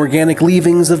pollens and organic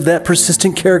leavings of that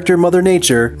persistent character Mother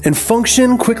Nature, and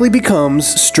function quickly becomes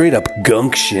straight-up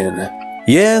gunction.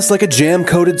 Yes, like a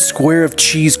jam-coated square of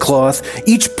cheesecloth,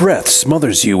 each breath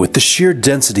smothers you with the sheer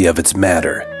density of its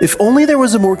matter. If only there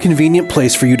was a more convenient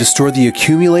place for you to store the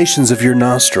accumulations of your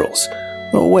nostrils.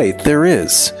 Oh wait, there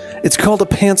is. It's called a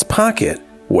pants pocket.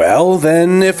 Well,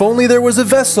 then, if only there was a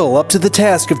vessel up to the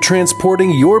task of transporting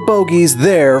your bogeys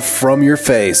there from your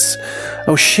face.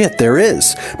 Oh shit, there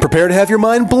is. Prepare to have your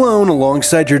mind blown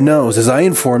alongside your nose as I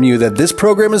inform you that this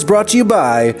program is brought to you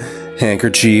by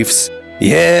handkerchiefs.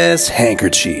 Yes,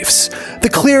 handkerchiefs. The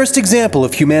clearest example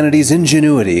of humanity's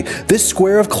ingenuity, this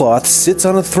square of cloth sits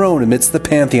on a throne amidst the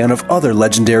pantheon of other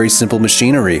legendary simple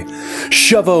machinery.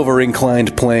 Shove over,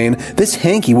 inclined plane. This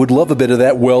hanky would love a bit of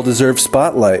that well-deserved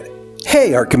spotlight.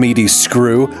 Hey, Archimedes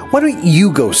Screw, why don't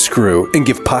you go screw and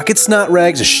give Pocket Snot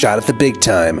Rags a shot at the big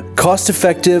time? Cost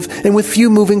effective and with few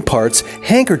moving parts,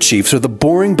 handkerchiefs are the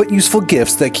boring but useful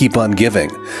gifts that keep on giving.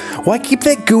 Why keep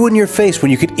that goo in your face when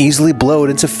you could easily blow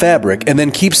it into fabric and then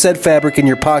keep said fabric in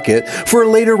your pocket for a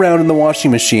later round in the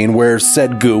washing machine where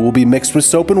said goo will be mixed with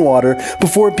soap and water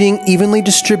before being evenly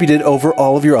distributed over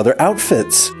all of your other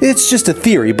outfits? It's just a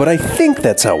theory, but I think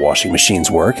that's how washing machines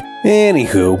work.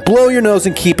 Anywho, blow your nose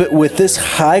and keep it with this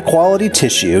high-quality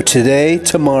tissue today,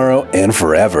 tomorrow, and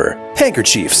forever.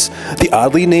 Handkerchiefs, the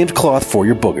oddly named cloth for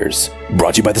your boogers.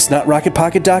 Brought to you by the Snot Rocket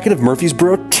Pocket Docket of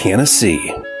Murfreesboro,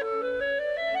 Tennessee.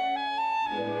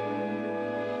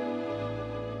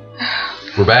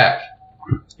 We're back.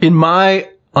 In my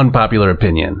unpopular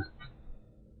opinion,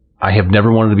 I have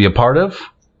never wanted to be a part of.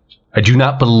 I do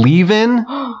not believe in.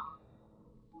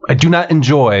 I do not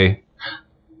enjoy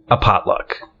a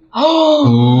potluck.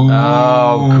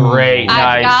 Oh, great.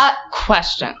 I've Nice. got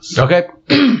questions. Okay.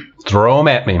 Throw them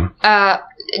at me.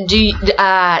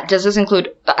 Does this include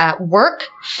work,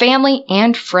 family,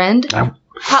 and friend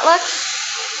potlucks?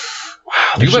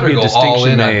 You should better be a go all distinction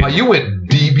in made. on. You went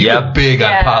deep. You Yep. went big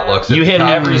on potlucks. You hit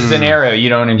every scenario. You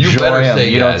don't enjoy better them. say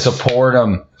You don't yes. support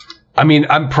them. I mean,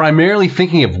 I'm primarily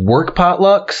thinking of work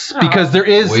potlucks because there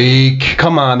is. Weak.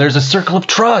 Come on, there's a circle of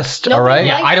trust. Nobody all right.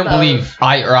 likes I don't those. believe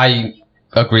I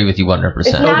agree with you 100%.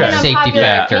 It's not Okay. an Safety unpopular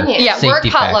factor. opinion. Yeah, work Safety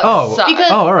factor. potlucks Oh, suck.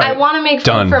 Because all right. I want to make food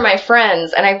Done. for my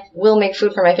friends, and I will make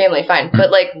food for my family, fine.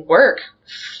 But like work,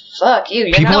 fuck you.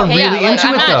 You're People not are paying really me. into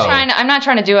I'm it, not though.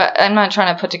 trying to do it. I'm not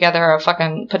trying to put together a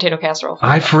fucking potato casserole.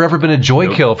 I've forever been a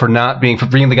joy kill for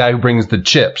being the guy who brings the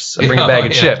chips. I bring a bag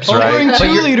of Yeah. chips, Oh,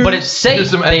 right? But it's safe.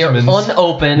 There's some They are Edgemans.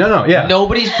 unopened. No, yeah.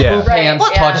 Nobody's Yeah. poop Right. hands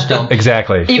Well, touched them.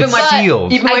 Exactly. Even It's my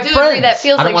sealed. even I my do friends. agree that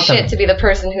feels I don't like want them. shit to be the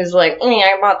person who's like,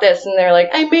 I bought this, and they're like,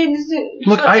 I made this.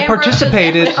 Look, I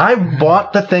participated. I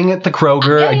bought the thing at the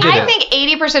Kroger. I did I it. think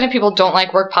 80% of people don't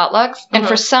like work potlucks, and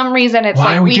for some reason, it's Why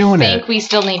like are we we doing think it? we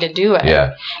still need to do it.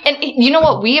 Yeah. And you know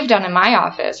what we've done in my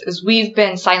office is we've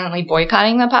been silently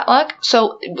boycotting the potluck.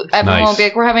 So everyone Nice. will be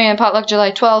like, "We're having a potluck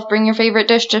July 12th. Bring your favorite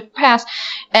dish to pass,"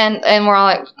 and we're all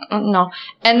like, "No."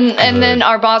 And then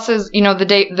our bosses,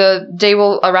 the day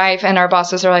will arrive, and our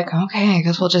bosses are like, "Okay, I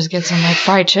guess we'll just get some like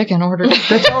fried chicken ordered."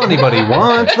 That's all anybody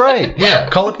wants, right? Yeah.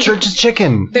 Call up Church's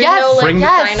Chicken. There's Yes, no like bring-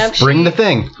 sign up Bring sheet. the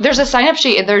thing. There's a sign up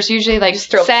sheet, and there's usually like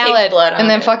just throw salad, pig blood on and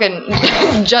then it.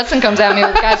 fucking Judson comes at me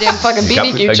with goddamn fucking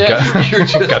BBQ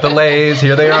chips. Got the Lays.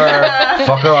 Here they are.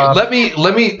 Fuck her off. Let me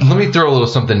throw a little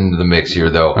something into the mix here,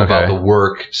 though, about the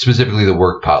work, specifically the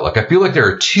work potluck. I feel like there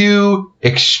are two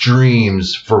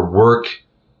extremes for work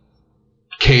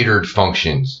catered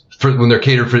functions for when they're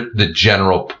catered for the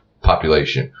general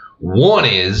population. One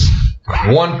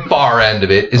far end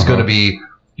of it is going to be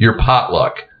your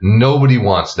potluck. Nobody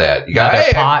wants that. You got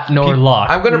Neither pot nor luck.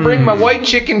 I'm going to bring my white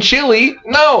chicken chili.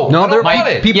 No, I don't want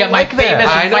it. People like that.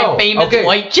 I know. Okay.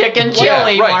 white chicken chili.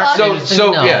 Yeah, right.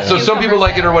 Mark. So some people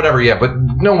like it or whatever. Yeah, but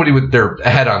nobody with their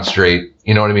head on straight,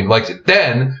 you know what I mean, likes it.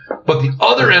 Then, but the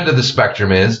other end of the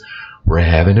spectrum is we're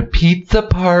having a pizza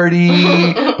party.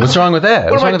 What's wrong with that?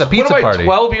 What's wrong with the pizza party?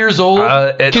 12 years old?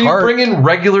 It's Can you hard. bring in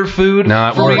regular food?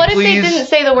 Not for me, What if they please? didn't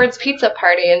say the words pizza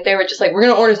party and they were just like, we're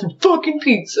gonna order some fucking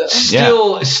pizza?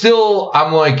 Still,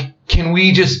 I'm like, can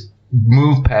we just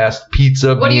move past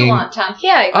pizza? What do you being- want, Tom?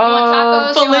 Yeah, You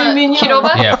want tacos? You filet want mignon.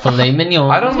 Qdoba? Yeah, filet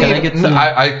mignon. I don't Can need. get some?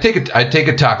 I'd take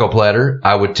a taco platter.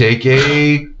 I would take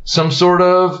some sort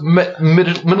of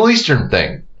Middle Eastern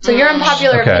thing. So your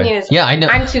unpopular Okay. opinion is, Yeah, I know.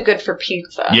 I'm too good for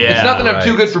pizza. Yeah. It's not that I'm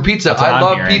too good for pizza. That's what I I'm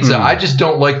love hearing. pizza. I just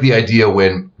don't like the idea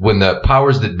when the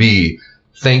powers that be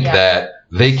think that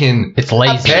they can. It's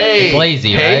lazy. Hey, It's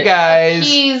lazy, hey right? guys,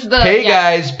 He's the hey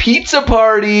guys, pizza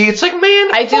party. It's like, man,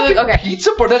 I do- fucking okay.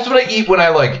 pizza party. That's what I eat when I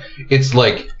like. It's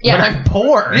like Yeah. When I'm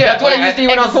poor. Yeah, that's what I used to eat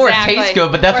when I was poor. It exactly. tastes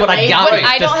good, but that's Or what I lazy. got. When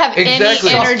I don't have Exactly.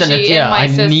 any Sustenance, energy yeah, in my I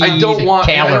system. need- I don't want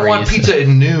calories. pizza at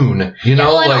noon. You know,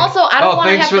 Well, and like also, I don't oh,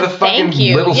 wanna thanks have for to the fucking thank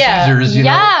you. Little Yeah. Caesars. You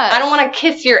know. I don't want to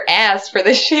kiss your ass for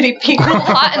this shitty pizza.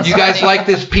 Hot and You guys sweaty. like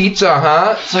this pizza,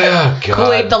 huh? It's like, oh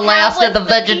Who ate god. the last of the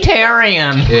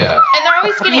vegetarian? Yeah. And they're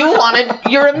always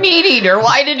getting. You're a meat eater.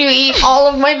 Why did you eat all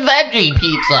of my veggie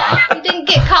pizza? You didn't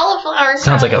get cauliflower.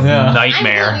 Sounds like a Yeah.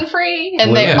 nightmare. I'm gluten free.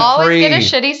 And they Yeah. always get a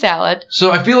Free. shitty salad.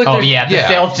 So I feel like Oh there's- yeah,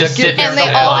 they'll just sit there. And they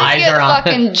with always eyes get around.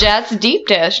 fucking Jets deep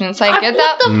dish. And it's like, get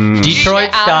What that. the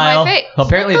Detroit Get out of my style. face.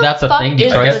 Apparently that's a thing. Fuck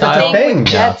is Detroit the style. thing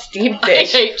with Yeah. Jets deep I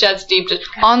dish? hate Jets deep dish.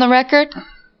 On the record,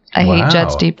 I Wow. hate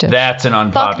Jets deep dish. That's an Fuck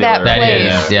unpopular. that That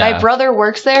place. is, yeah. My brother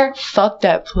works there. Fuck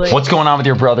that place. What's going on with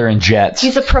your brother and Jets?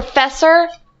 He's a professor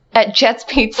at Jets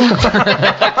Pizza. Oh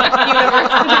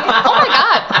my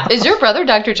God! Is your brother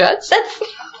Dr. Jets? That's.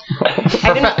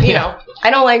 I didn't. I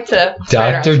don't like to.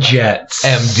 Dr. Jets.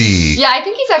 MD. Yeah, I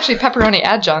think he's actually pepperoni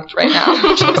adjunct right now.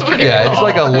 Which is pretty Yeah, it's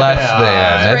like a less than.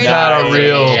 That's Straight not up a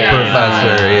real yeah.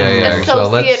 professor. Yeah. So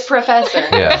Associate let's professor.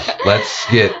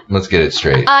 let's get it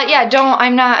straight. Yeah,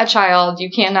 I'm not a child. You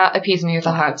cannot appease me with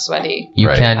a hot sweaty. You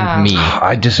Right. can me.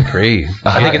 I disagree.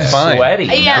 I think it's fine. Sweaty.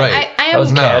 Yeah, Right. I That was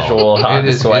am. casual, hot It and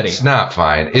is, sweaty. it's not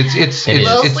fine. It is.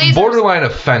 It's borderline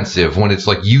offensive when it's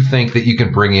like you think that you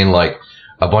can bring in like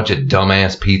a bunch of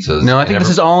dumbass pizzas. No, I think this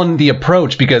is all in the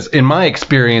approach because in my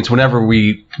experience, whenever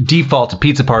we default to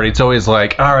pizza party, it's always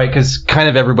like, all right, because kind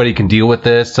of everybody can deal with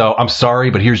this. So I'm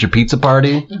sorry, but here's your pizza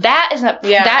party. That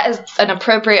is an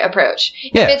appropriate approach.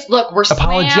 Yeah. If it's look, we're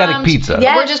Apologetic slammed, pizza.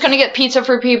 Yeah. We're just gonna get pizza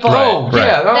for people. Oh Right.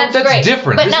 yeah, no, That's that's great.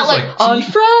 different. But This not is like on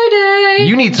tea- Friday.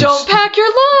 You need some don't pack your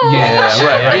lunch. Yeah,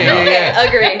 right. Yeah.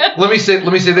 Agree. Let me say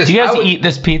this. Do you guys I would- eat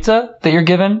this pizza that you're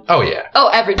given? Oh yeah. Oh,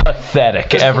 every day.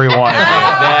 Pathetic, everyone.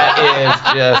 That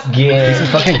is just This is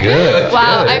fucking good.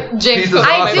 Wow, I jinxed Pizza's it.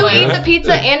 I do awesome. eat the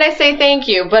pizza and I say thank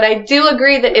you, but I do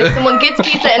agree that if someone gets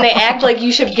pizza and they act like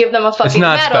you should give them a fucking It's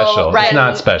not medal, special. right. It's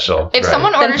not special. If Right.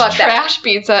 someone Then orders fuck that. trash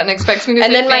pizza and expects me to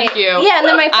and say then my thank you, and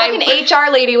then my I- fucking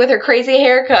HR lady with her crazy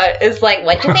haircut is like,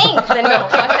 "What you think?" Then no,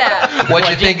 fuck that. What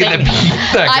you think of the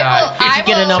pizza guy? I Did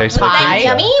you get will- enough Taste the pie? pizza.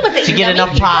 Yummy? Was it Did you get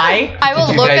yummy? enough pie? I will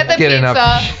Did you look guys at the get pizza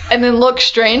enough? and then look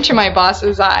straight into my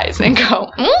boss's eyes and go,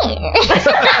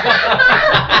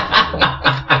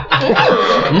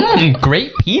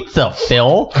 Great pizza,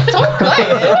 Phil.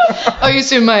 Oh, you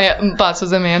assume my boss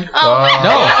was a man? Oh my No.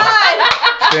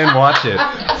 god! Then watch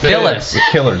it. Phyllis.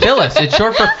 Killers. Phyllis. It's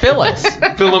short for Phyllis.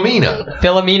 Philomena.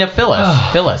 Philomena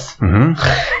Phyllis. Phyllis. Mm-hmm.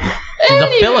 She's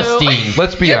a Philistine.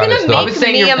 Let's be You're honest gonna though. make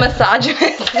saying me you're- a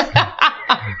misogynist.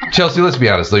 Chelsea, let's be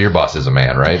honest though. Your boss is a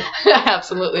man, right?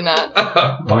 Absolutely not.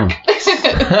 Fuck.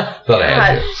 Thought I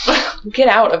had you. Get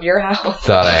out of your house.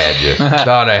 Thought I had you.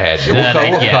 Thought I had you. We'll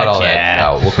cut all that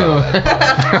out. We'll cut all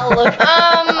that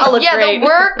out. I'll look Yeah, great. the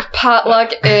work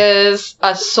potluck is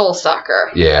a soul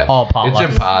sucker. Yeah. All potlucks.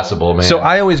 It's impossible, man. So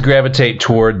I always gravitate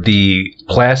toward the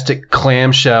plastic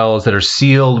clamshells that are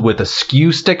sealed with a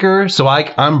SKU sticker. So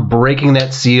I'm breaking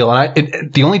that seal.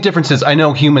 And the only difference is I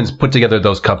know humans put together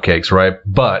those cupcakes, right?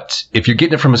 But if you're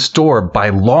getting it from a store, by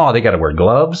law, they got to wear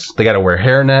gloves. They got to wear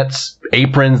hairnets,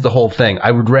 aprons, the whole thing.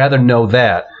 I would rather know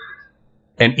that.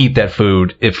 and eat that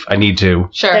food if I need to.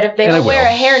 Sure. That if they And I don't wear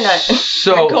will. a hairnet,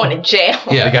 So they're going to jail.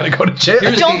 yeah, I gotta go to jail.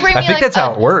 Don't bring me I think like that's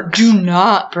how it works. Do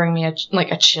not bring me a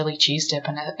chili cheese dip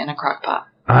in a crock pot.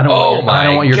 I don't Oh want, my I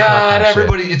don't want your God! crock-pot shit.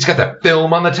 Everybody, it's got that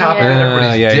film on the top of it. Yeah.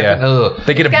 Everybody's Yeah, dipping. yeah. Ugh.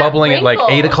 They get it It's got bubbling at like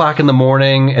wrinkles. 8 o'clock in the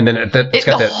morning, and then it's The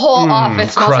got that whole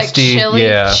office smells crusty. like chili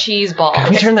yeah. cheese balls. Can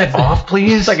we turn that off,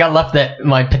 please? It's like I left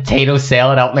my potato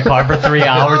salad out in the car for 3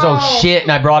 hours. Oh shit!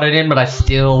 And I brought it in, but I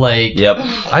still like. Yep.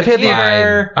 I've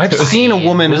had I've seen a It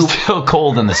woman was who still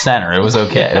cold in the center. It was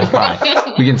okay. It was fine.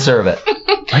 We can serve it.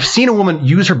 I've seen a woman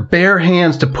use her bare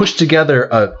hands to push together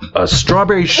a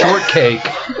strawberry shortcake.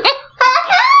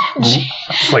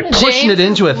 Like pushing James it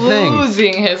into a thing.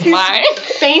 Losing his mind.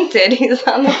 Fainted. He's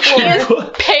on the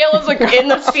floor. Pale as a in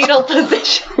the fetal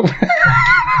position.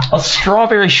 A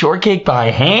strawberry shortcake by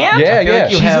hand? Yeah, I feel yeah.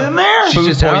 like you She's have in there. She's food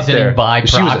just out poisoning there. by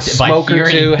She was a proxy- by smoker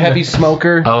hearing. too, heavy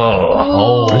smoker.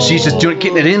 Oh. And she's just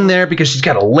getting it in there because she's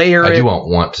got to layer I it. do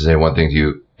want to say one thing to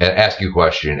you and ask you a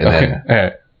question, and Okay. All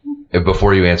right. then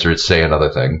before you answer it, say another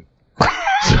thing.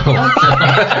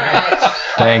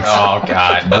 Thanks. Oh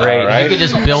god! Great. You could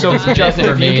just build this bit Justin,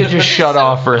 for if you me. could just shut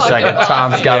off for a second.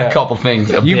 Tom's got a couple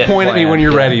things. You point at me when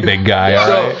you're ready, big guy. All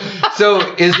right.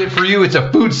 So is it for you? It's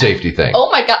a food safety thing. Oh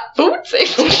my god, food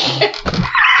safety.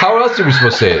 How else are we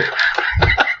supposed to say it?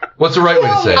 What's the right way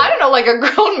to say I it? don't know, like a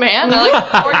grown man, like a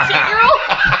 14-year-old.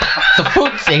 It's a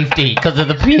food safety because of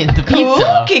the pizza.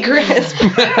 Cookie crisp.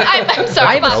 I'm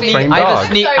sorry, Bobby. trained I have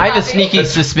dog. a, Sorry, I have a Bobby. sneaky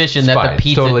suspicion that fine. the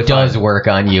pizza Totally does fine. work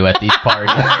on you at these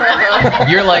parties.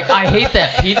 You're like, I hate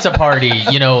that pizza party,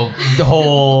 the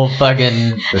whole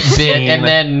fucking bit, and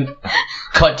then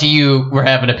cut to you, we're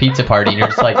having a pizza party, and you're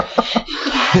just like,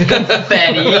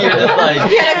 confetti, you're just like,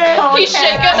 He's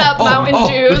shaking up Mountain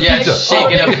Dew. yeah,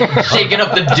 shaking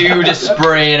up the dew, just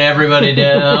spraying everybody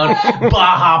down,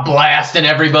 Baja blasting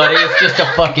everybody. It's just a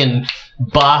fucking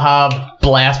Baja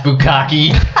Blast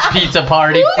Bukkake pizza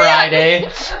party Friday.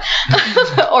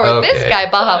 Or Okay. this guy,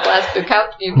 Baja Blast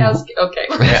Bukowski. Okay.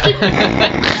 The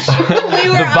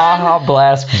Baja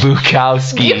Blast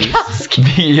Bukowski.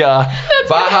 The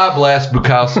Baja Blast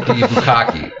Bukowski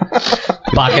Bukkake.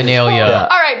 Bacchanalia.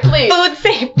 All right, please. Food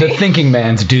safety. the thinking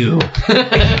man's do. Are you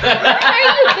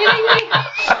kidding me?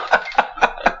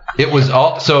 It was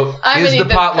all so. I'm Is gonna the eat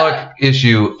this potluck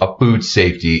issue a food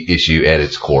safety issue at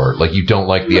its core? Like you don't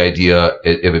like the idea of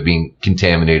it being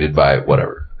contaminated by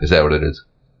whatever. Is that what it is?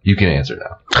 You can answer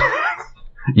now.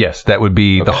 Yes, that would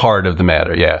be the heart of the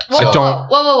matter. Yeah. Whoa, I whoa, don't.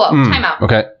 whoa. Mm, Time out.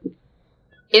 Okay.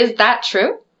 Is that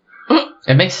true?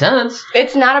 It makes sense.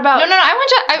 It's not about. No.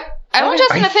 I want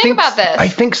Justin to think about this. I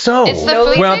think so. It's the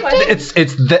food well,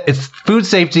 safety? it's food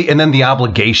safety and then the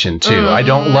obligation too. I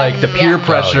don't like the peer yeah.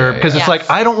 pressure because it's Yes. like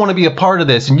I don't want to be a part of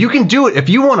this, and you can do it if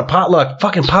you want a potluck.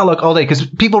 Fucking potluck all day because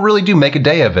people really do make a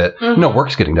day of it. No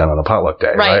work's getting done on a potluck day,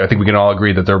 right? Right. I think we can all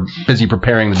agree that they're busy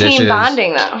preparing the dishes. team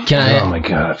bonding though. Can I? Oh my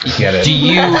god, forget it. Do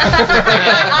you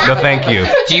No, thank you.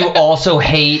 do you also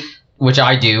hate, which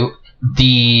I do,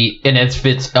 and it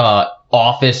fits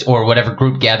office or whatever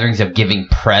group gatherings of giving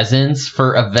presents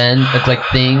for like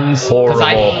things? Because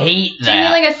I Horrible. hate Do you mean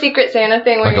that. like a Secret Santa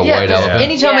thing where Like a you white elephant?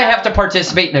 Anytime I Yeah. have to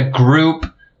participate in a group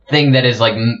thing that is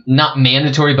like not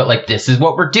mandatory, but like this is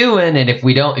what we're doing, and if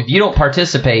you don't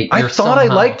participate, I you're thought I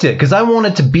somehow- liked it because I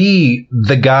wanted to be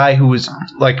the guy who was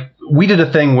like, we did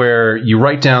a thing where you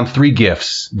write down 3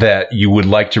 gifts that you would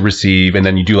like to receive, and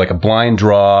then you do like a blind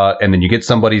draw, and then you get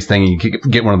somebody's thing and you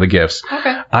get one of the gifts.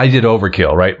 Okay. I did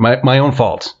overkill, right? My own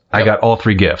fault. I got all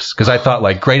 3 gifts because I thought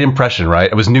like great impression, right?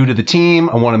 I was new to the team.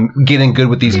 I want to get in good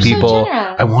with these You're so people.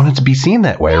 generous. I wanted to be seen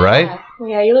that way, right?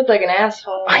 Yeah, you look like an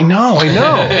asshole. I know.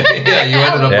 Yeah, you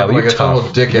ended up Yeah, looking you're like a total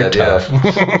tough. dickhead. You're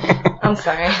Yeah. I'm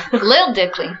sorry. Lil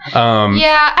Dickly.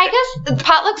 Yeah, I guess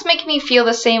potlucks make me feel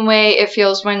the same way it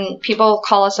feels when people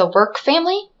call us a work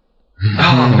family.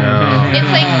 No.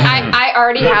 It's like I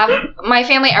already have my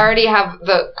family already have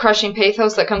the crushing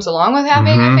pathos that comes along with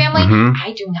having a family.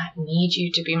 I do not need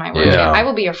you to be my work Yeah. family. I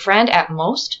will be your friend at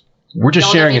most. We're just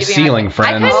Don't sharing need a to be my- ceiling, I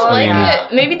friends. kinda I like mean,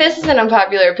 it. Maybe this is an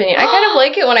unpopular opinion. I kind of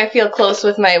like it when I feel close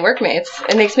with my workmates.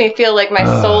 It makes me feel like my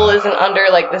soul isn't under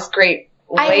like this great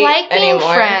weight I like being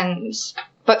anymore. friends,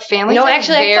 but family. No,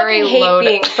 actually, I very fucking hate loaded.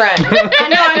 being friends.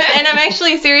 And I'm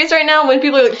actually serious right now. When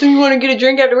people are like, "So you want to get a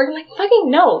drink after work?" I'm like,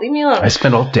 "Fucking no, leave me alone." I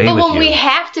spend all day But with when you. we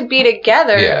have to be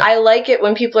together, Yeah. I like it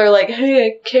when people are like, "Hey,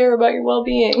 I care about your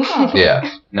well-being." Yeah.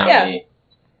 Not Yeah. me.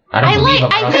 I don't believe them.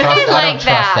 I don't really trust, I like don't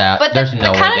trust that. But There's the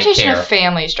no way they connotation care. of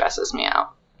family stresses me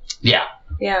out. Yeah.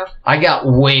 Yeah. I got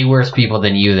way worse people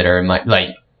than you that are in my,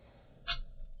 like,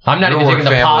 I'm not Your even work taking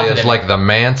the family positive. is like the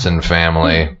Manson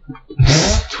family.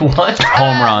 What?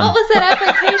 Home run. What was that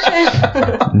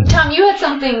application? Tom, you had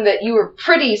something that you were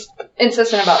pretty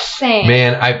insistent about saying.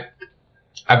 Man,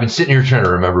 I've been sitting here trying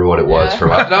to remember what it was for a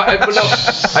while. No,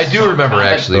 I do remember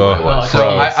actually what it was. So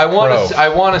I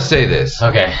want to say this.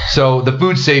 Okay. So the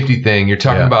food safety thing you're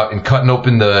talking about and cutting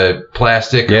open the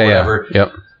plastic or whatever.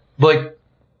 Yep. Like,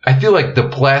 I feel like the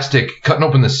plastic, cutting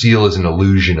open the seal is an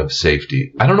illusion of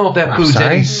safety. I don't know if that food's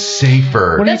any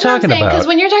safer. What are you That's what I'm talking saying, about? because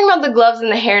when you're talking about the gloves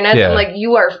and the hairnets, Yeah. I'm like,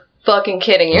 you are fucking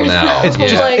kidding yourself. No. It's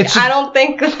just- like, it's just- I don't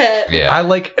think that. Yeah. I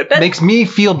like it makes me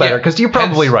feel better because you're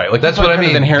probably right. Like That's what I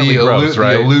mean. Inherently gross,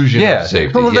 right? The illusion yeah. of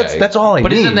safety. Well, that's all I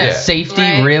But need. isn't that Yeah. safety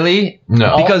Right. really?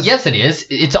 No. Because yes, it is.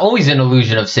 It's always an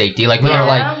illusion of safety. Like when they're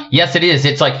Yeah. like, yes, it is.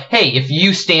 It's like, hey, if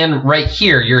you stand right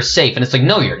here, you're safe. And it's like,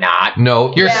 no, you're not.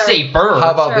 No. You're Yeah. safer. How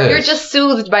about this? You're just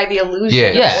soothed by the illusion.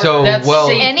 Yeah. Yeah. So, that's well,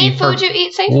 safety Any for- food you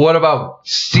eat safe? What about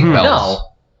seatbelts? No.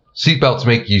 Seatbelts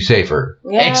make you safer.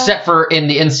 Yeah. Except for in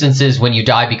the instances when you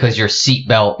die because your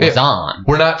seatbelt was on.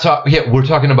 We're not talking. Yeah, we're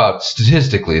talking about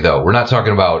statistically, though. We're not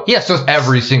talking about Yeah, so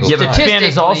every single Yeah, but time. Finn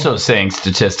is also saying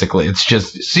statistically. It's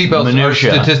just Seatbelts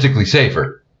minutia. are statistically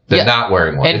safer than Yeah. not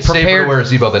wearing one. And It's safer to prepared- wear a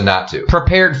seatbelt than not to.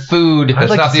 prepared food That's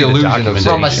like not to the see the illusion of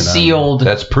documentation from a safety. on- sealed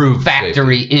That's proved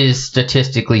factory is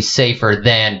statistically safer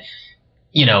than,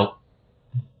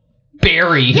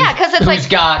 Barry. Yeah, 'cause it's who's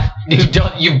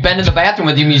you've been in the bathroom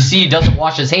with him, you see he doesn't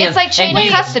wash his hands. It's like chain and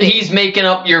of custody. He's making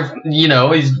up your,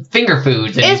 his finger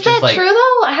foods. And Is it's just that true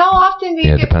though? How often do you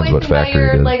Yeah, it get depends what poisoned by factory it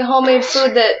your is. like homemade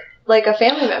food that like a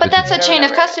family member? But that's a did or chain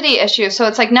of whatever? custody issue. So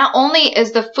it's like not only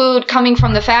is the food coming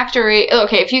from the factory.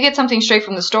 Okay, if you get something straight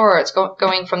from the store, it's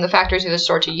going from the factory to the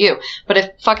store to you. But if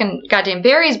fucking goddamn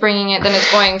Barry's bringing it, then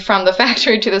it's going from the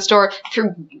factory to the store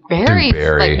through Barry's,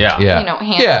 Barry. like, Yeah.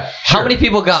 hand. Yeah. How sure. many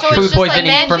people got So it's food just like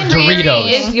poisoning from Imagine really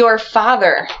Doritos? is your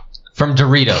father. From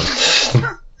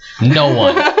Doritos. No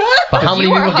one. But how many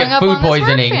You are people hung get up food on this work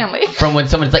poisoning family. from when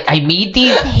someone's like, I made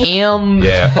these ham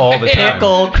Yeah, all the time.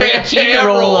 pickle cream cheese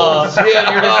roll-ups. Yeah,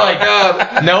 And you're just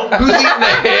like, nope. Who's eating the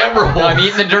ham rolls? I'm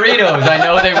eating the Doritos. I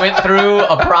know they went through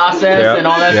a process Yeah. and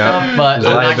all that Yeah. stuff, but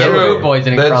I'm not getting Liability. food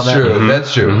poisoning That's from true. it.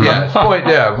 That's true.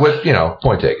 Yeah.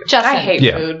 Point taken. Justin, I hate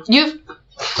Yeah. food.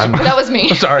 that was me.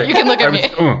 Sorry. You can look at me.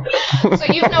 So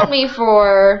you've known me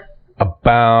for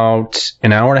About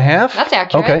an hour and a half. that's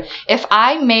accurate. Okay. If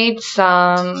I made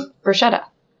some bruschetta,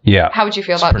 Yeah. how would you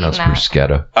feel about eating Pronounced that?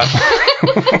 bruschetta.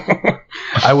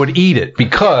 I would eat it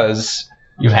because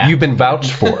you've been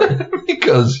vouched for.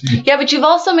 Because Yeah, but you've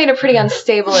also made a pretty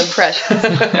unstable impression.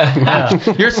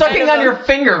 You're sucking on your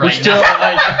finger right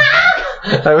now.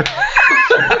 Like,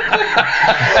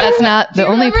 That's not the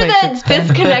only Remember place that it's been.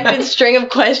 disconnected string of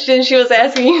questions she was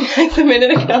asking you guys a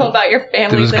minute ago about your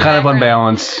family? It was kind of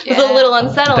unbalanced. It was a little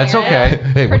unsettling. That's right? okay.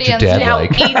 hey, what's Pretty your dad Now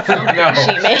like? eat something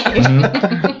she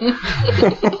made.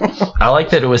 I like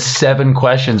that it was 7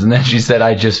 questions, and then she said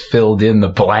I just filled in the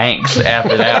blanks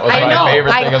after that. Was I my know.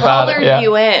 favorite thing I about it. colored Yeah.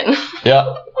 you in.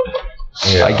 Yeah.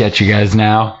 Yeah. I get you guys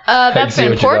now. That's see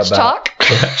been what you porch got talk.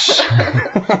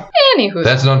 Anywho,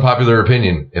 That's an unpopular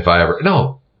opinion. If I ever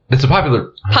it's a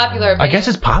popular. Popular I opinion. guess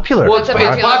it's popular. Well, it's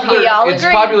popular. popular. We all It's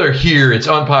agree. popular here. It's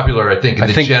unpopular, I think, in I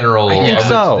the think- general. I think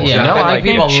so. Yeah, no, I think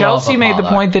people Chelsea love made the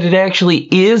Apollo. point that it actually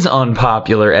is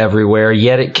unpopular everywhere,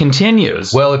 yet it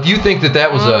continues. Well, if you think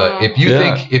that was a, if you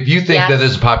Yeah. think Yes. that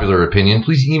is a popular opinion,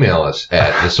 please email us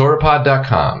at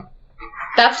thesorapod.com.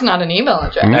 that's not an email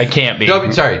address. I can't be.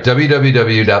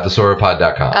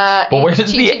 www.thesorapod.com. But where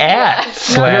does the at?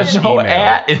 There's no email.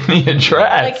 at in the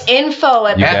address. Like info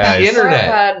at You At guys. the internet.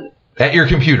 Sauropod. At your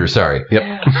computer, sorry.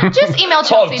 Yep. Just email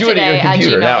Chelsea do it today at at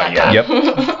your computer now, gmail.com.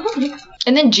 Yep.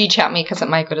 And then G-chat me because it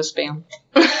might go to spam.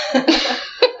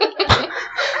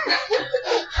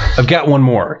 I've got one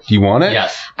more. Do you want it?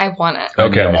 Yes. I want it.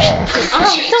 Okay.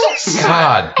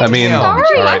 God. I mean, Sorry.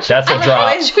 All right, that's a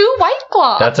drop. Two White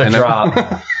Claws. That's a drop.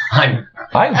 I'm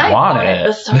I want The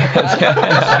it.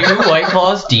 Sauropod. 2 White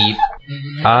Claws deep.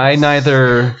 I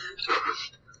neither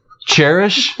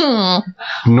cherish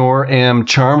nor am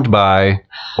charmed by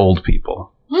old people.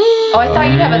 Oh, I thought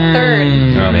you'd have a third.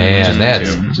 Man,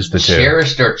 that's Just the two.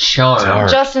 Cherished or charmed.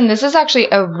 Justin, this is actually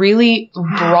a really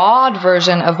broad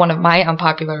version of one of my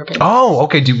unpopular opinions. Oh,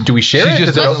 okay. Do we share she it?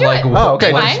 just Does it- doesn't like Oh,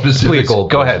 okay. one Fine. specific Please,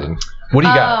 old go ahead. person. What do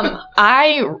you got?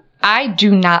 I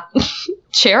do not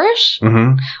cherish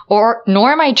Mm-hmm.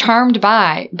 nor am I charmed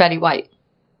by Betty White.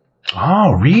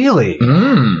 Oh, really?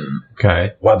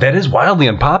 Okay. Well, that is wildly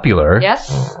unpopular. Yes.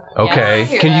 Okay. Yes,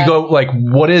 I hear Can you that. go like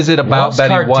what is it about Loves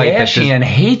Betty White that just, Kardashian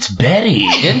hates Betty.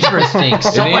 Interesting.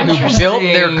 Someone who built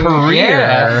their career.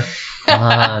 Yeah.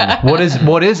 What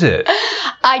is it?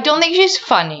 I don't think she's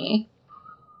funny.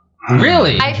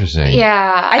 Really? Interesting.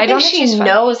 Yeah, I don't think think she's she funny.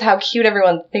 knows how cute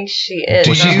everyone thinks she is. Do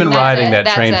Well, she's you- been That's riding it. that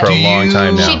That's train it. for a Do long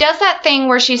time you- now. She does that thing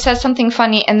where she says something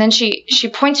funny and then she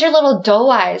points her little doe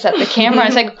eyes at the camera and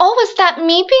it's like, oh, was that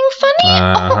me being funny?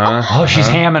 Uh-huh. Oh, she's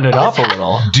hamming it up a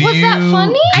little. Do Was you, that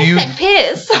funny? Do you, I said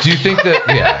piss. do you think that?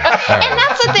 Yeah. All And right.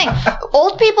 that's the thing.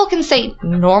 Old people can say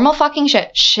normal fucking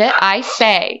shit. Shit I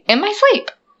say in my sleep.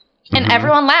 And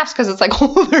everyone laughs because it's like,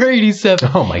 oh, they're 87.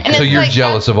 Oh my And god. So it's you're like,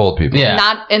 jealous of old people. Yeah.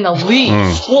 Not in the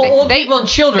least. Well, old They- people and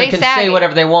children they can savvy. say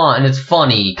whatever they want, and it's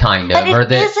funny, kind of. But it or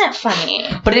they, isn't funny.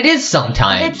 But it is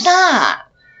sometimes. It's not.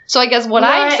 So I guess what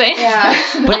I'm saying.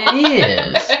 Yeah. But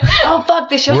it is. Oh fuck!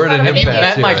 This show's We're at an not You impasse.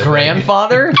 met here, my I think.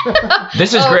 grandfather?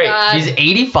 This is Oh, great. God. He's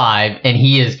 85, and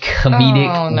he is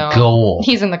comedic Oh, no. gold.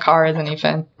 He's in the car, isn't he,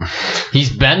 Finn?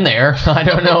 He's been there. I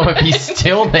don't know if he's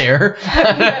still there.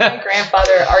 my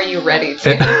grandfather. Are you ready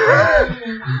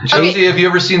to? Josie, have you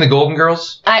ever seen the Golden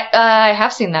Girls? I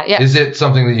have seen that. Yeah. Is it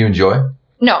something that you enjoy?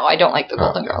 No, I don't like the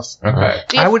Golden Girls. Okay.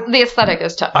 The aesthetic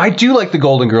is tough. I do like the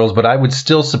Golden Girls, but I would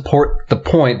still support the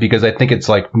point because I think it's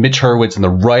like Mitch Hurwitz and the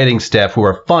writing staff who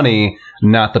are funny,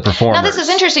 not the performers. Now this is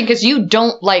interesting because you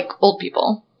don't like old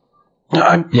people.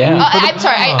 I'm, Yeah. I'm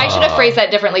sorry. I should have phrased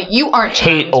that differently. You aren't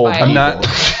Hate changed old by I'm not.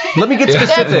 Let me get That's-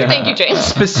 specific. Thank you, James.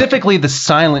 Specifically, the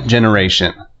silent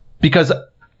generation, because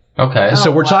Okay.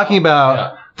 so we're talking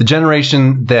about the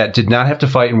generation that did not have to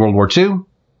fight in World War II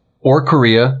or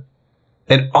Korea.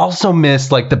 And also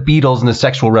missed like the Beatles and the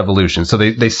sexual revolution. So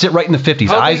they sit right in the 50s.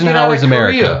 How'd they get out Eisenhower's of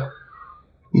America.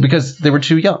 Korea? Because they were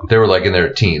too young. They were like in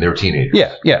their teen. They were teenagers.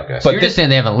 Yeah, yeah. Okay. So But you're just saying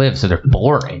they haven't lived, so they're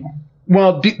boring.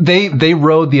 well, they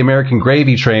rode the American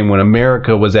gravy train when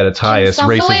America was at its highest, So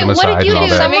wait, racism what aside did you and all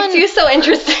do? that. That makes you so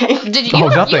interesting. Did you? Oh,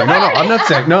 you nothing. you No, were- I'm not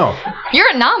saying no. You're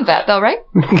a non-vet, though, right?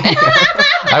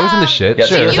 I was in the shit. Yes,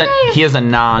 Sure. he is a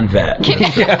non-vet. Can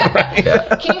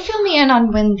you fill me in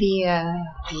on when the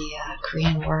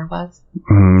Korean War was?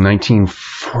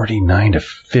 1949 to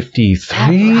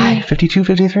 53, Right. 52,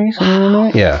 53, something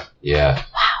like that. Yeah, Yeah.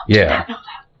 yeah.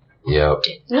 Yep.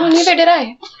 No, neither did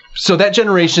I. So that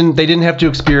generation, they didn't have to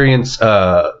experience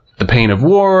the pain of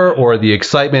war or the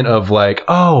excitement of like,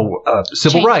 civil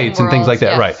Changing rights and things like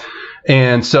that, worlds, right?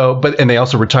 And so, and they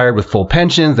also retired with full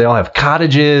pensions. They all have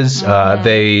cottages.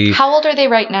 They How old are they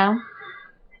right now?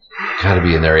 Got to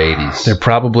be in their 80s. they're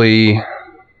probably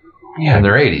in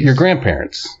their 80s. your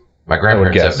grandparents. My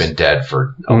grandparents guess. have been dead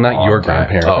for. Oh, not a your long time.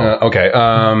 grandparent. Oh. Okay.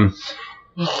 I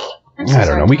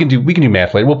don't know. We can do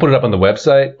math later. We'll put it up on the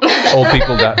website,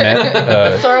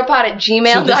 oldpeople.net.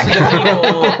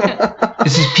 Sauropod@gmail.com.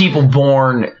 This is people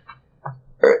born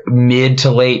mid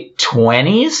to late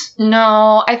 20s.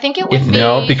 No, I think it would be.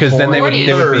 No, because then they would be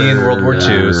in World War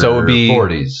II, so it would be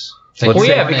 40s. Let's Well,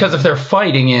 say- yeah, because if they're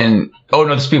fighting in,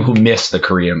 there's people who missed the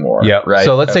Korean War. Yeah. right.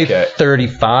 So let's say Okay.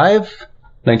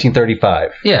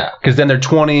 1935, Yeah. because then they're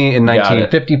 20 in Got it.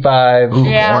 1955. Ooh,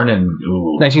 Yeah. born in.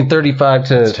 Ooh. 1935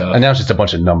 That's to, tough. and now it's just a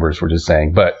bunch of numbers we're just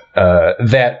saying, but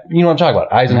that, you know what I'm talking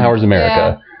about, Eisenhower's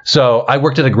America. Yeah. So I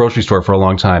worked at a grocery store for a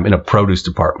long time in a produce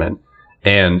department.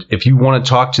 And if you want to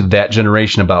talk to that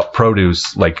generation about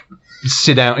produce, like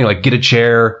sit down, like get a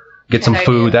chair, get some Good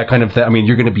food, idea. that kind of thing. I mean,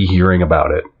 you're going to be hearing about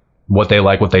it, what they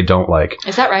like, what they don't like.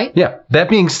 Is that right? Yeah. That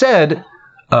being said,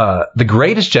 the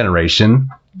greatest generation,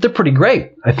 they're pretty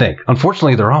great, I think.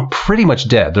 Unfortunately, they're all pretty much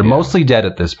dead. They're mostly dead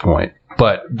at this point.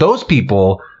 But those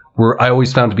people I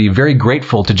always found to be very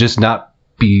grateful to just not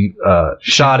be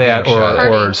shot at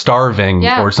or starving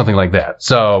Yeah. or something like that.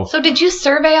 So So did you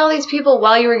survey all these people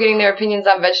while you were getting their opinions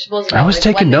on vegetables? I was like,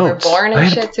 taking when notes. They were born I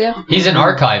and had- shit too. He's an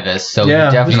archivist, so Yeah,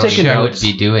 he I was definitely taking should notes.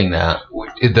 be doing that.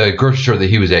 The grocery store that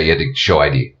he was at, you had to show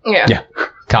ID. Yeah. Yeah.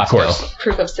 Costco.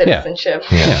 Proof of citizenship.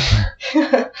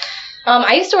 Yeah.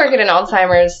 I used to work at an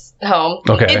Alzheimer's home.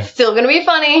 Okay. It's still gonna be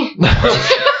funny.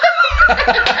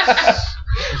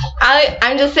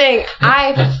 I'm just saying,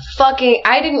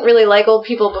 I didn't really like old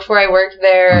people before I worked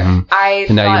there. Mhm. I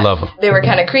And now you thought love 'em. they were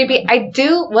kind of creepy. I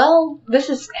do. Well, this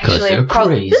is actually they're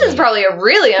probably crazy. a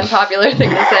really unpopular thing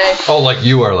to say. Oh, like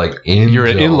you are like in. You're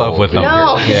in love with them.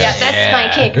 No, Yeah. yeah, that's my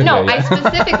kink. No, I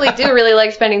specifically do really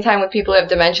like spending time with people who have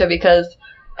dementia because,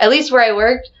 at least where I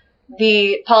worked,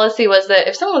 the policy was that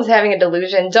if someone's having a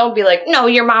delusion, don't be like, no,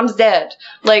 your mom's dead.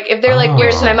 Like, if they're like,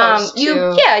 where's my mom? Supposed You,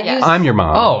 to. yeah, Yes. you. I'm your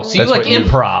mom. Oh, so you That's like what you-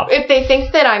 improv. If they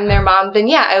think that I'm their mom, then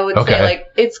yeah, I would Okay. say like,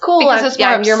 it's cool. Because it's more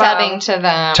I'm your upsetting mom. to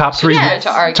them. Top three, Yes.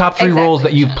 To argue. top three Exactly. roles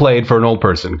that you've played for an old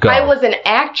person. Go. I was an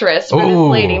actress for Ooh.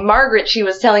 this lady, Margaret. She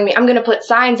was telling me, I'm going to put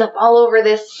signs up all over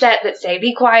this set that say,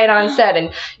 be quiet on set,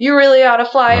 and you really ought to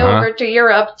fly Uh-huh. over to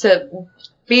Europe to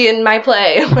be in my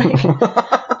play.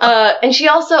 Like, and she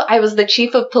also, I was the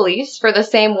chief of police for the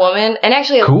same woman. And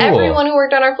actually, Cool. everyone who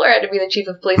worked on our floor had to be the chief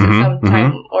of police Mhm, at some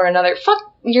time or another. Fuck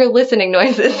your listening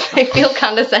noises. I feel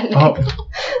condescending.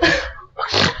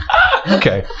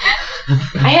 Okay.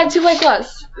 I had 2 white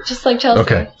claws, just like Chelsea.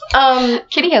 Okay.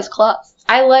 Kitty has claws.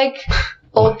 I like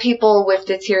old people with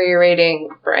deteriorating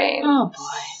brains. Oh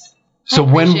boy. So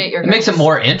It makes it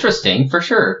more interesting, for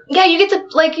sure. Yeah, you get to,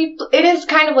 like, it is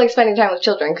kind of like spending time with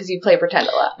children because you play pretend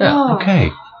a lot. Yeah. Oh,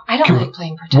 Okay. I don't like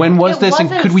playing pretend. When was It this, and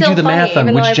wasn't could we do still the math funny,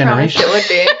 on even though which I promised generation? It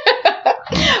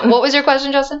would be. What was your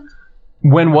question, Justin?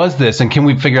 When was this, and can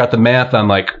we figure out the math on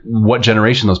like what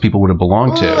generation those people would have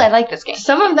belonged Ooh, I to? like this game.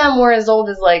 Some of them were as old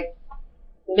as, like,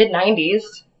 mid-90s.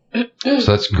 So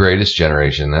that's greatest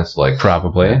generation. That's like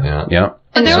Probably. Yeah. Yeah. But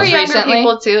And there were this was younger recently?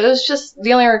 people, too. It was just,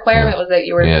 the only requirement was that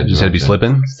you were Yeah, You just had to be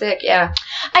slipping. sick, yeah.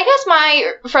 I guess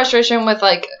my frustration with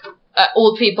like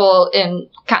old people in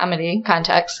comedy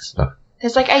context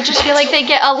is like I just feel like they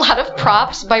get a lot of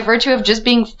props by virtue of just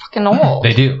being fucking old,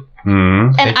 They do.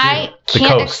 Mm-hmm. and I The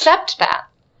can't coast. accept that.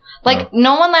 Like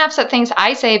no one laughs at things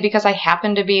I say because I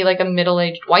happen to be like a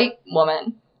middle-aged white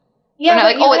woman. Yeah, They're not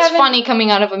but like, oh, you it's haven't- funny coming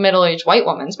out of a middle-aged white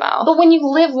woman's mouth. But when you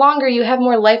live longer, you have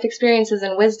more life experiences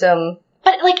and wisdom.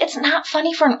 But like, it's not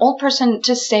funny for an old person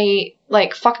to say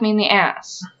like "fuck me in the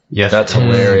ass." Yes. That's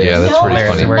hilarious. Yeah, that's no, pretty it's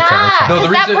funny. not. No, the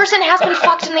 'Cause that reason- person has been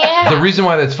fucked in the ass. The reason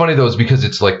why that's funny though is because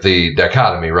it's like the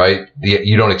dichotomy, right?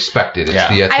 You don't expect it. It's Yeah.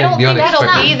 the I don't the think that'll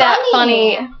unexpected. be that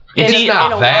funny. It's in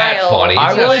not a that while. funny. I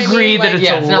It's will not- agree that it's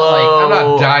yeah, a it's not low. I'm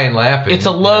not dying laughing. It's a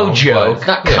you low know, joke. It's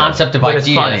not Yeah. concept of But it's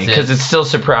ideas. funny because it still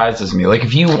surprises me. Like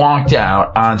if you walked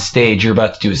out on stage, you're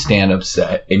about to do a stand-up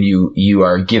set, and you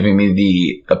are giving me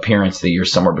the appearance that you're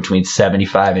somewhere between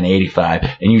 75 and 85,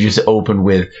 and you just open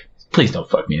with, "Please don't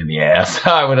fuck me in the ass."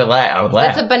 I would laugh. I would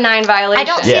laugh. That's a benign violation. I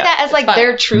don't see Yeah. that as like It's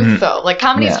their truth Mhm. though. Like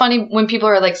comedy is Yeah. funny when people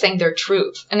are like saying their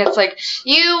truth, and it's like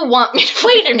you want me to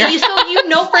wait in your So you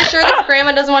know for sure that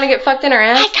grandma doesn't want to get fucked in her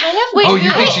ass? I kind of wait. Oh,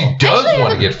 you think she does Actually,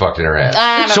 want to get fucked in her ass?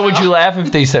 I don't So would know. you laugh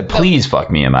if they said, "Please fuck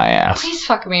me in my ass"? Please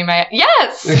fuck me in my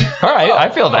yes. All right, I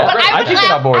feel that. But I would can get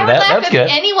laugh- on board I with would that. laugh That's if good.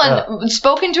 anyone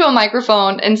spoke into a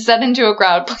microphone and said into a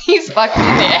crowd, "Please fuck me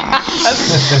in the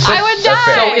ass." I would die.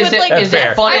 fair. So I would, like, That's is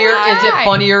fair. it funnier? I would Is it die.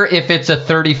 funnier if it's a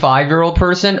 35-year-old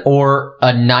person or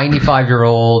a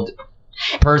 95-year-old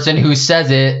person who says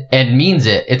it and means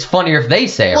it? It's funnier if they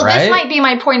say it, Well, right? this might be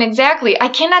my point exactly. I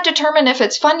cannot determine if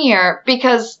it's funnier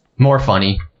because More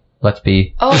funny. Let's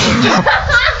be.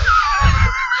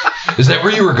 Is that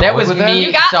where you were going That was with me.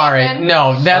 You got me, Sorry, Ben.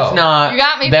 no, that's Oh. not. You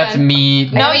got me, That's Ben. me.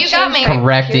 No, you got me.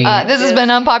 Correcting. This has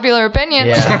been unpopular opinions.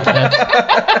 Yeah,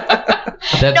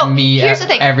 that's No, me. here's the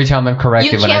thing. Every time I'm You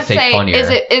corrected when I can't say funnier.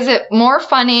 is it more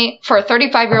funny for a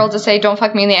 35-year-old to say "Don't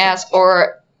fuck me in the ass"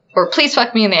 or "Please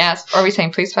fuck me in the ass"? Or are we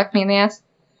saying "Please fuck me in the ass"?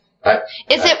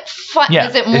 Is it fun? Yeah.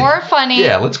 Is it more funny?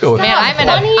 Yeah, let's go with Man, that.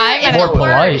 I'm in a More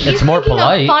polite. It's more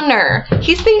polite. Funner.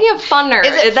 He's thinking of funner.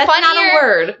 Is it That's not funnier? a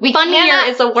word. We Funnier cannot-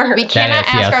 is a word. We cannot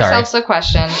is, yeah, ask sorry. ourselves the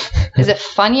question: is it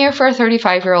funnier for a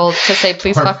 35-year-old to say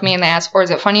 "Please fuck me in the ass," or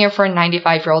is it funnier for a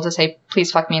 95-year-old to say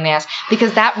 "Please fuck me in the ass"?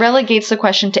 Because that relegates the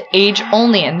question to age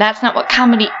only, and that's not what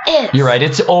comedy is. You're right.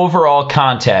 It's overall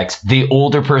context. The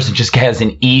older person just has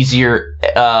an easier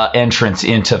entrance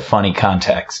into funny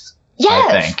context. I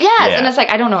Yes, think. yes, Yeah. and it's like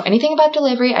I don't know anything about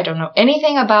delivery. I don't know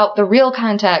anything about the real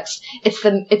context. It's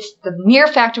the mere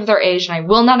fact of their age, and I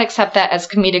will not accept that as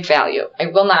comedic value. I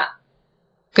will not.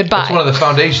 Goodbye. That's one of the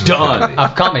foundations. Done.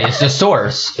 Of comedy, it's the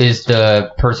source is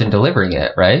the person delivering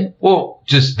it, right? Well,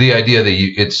 just the idea that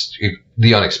it's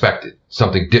the unexpected,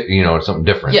 something something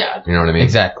different. Yeah. You know what I mean?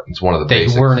 Exactly. It's one of the They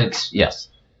basics. weren't. Yes.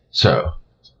 So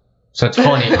So it's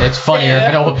funny. It's funnier if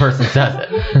an old person says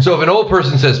it. if an old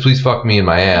person says, "Please fuck me in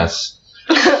my ass,"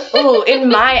 Ooh, in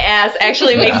my ass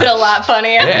actually makes it a lot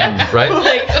funnier. yeah, right?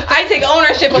 Like, I take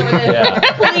ownership over this.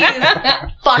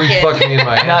 Please, fuck Please it. fuck me in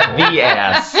my ass. Not the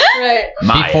ass. Right.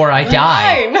 My Before I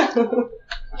die. Fine.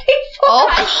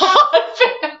 Oh,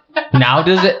 Now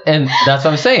does it? And that's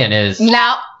what I'm saying is.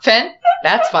 now, Finn,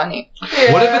 that's funny.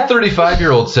 What if a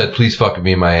 35-year-old said, "Please fuck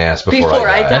me in my ass" before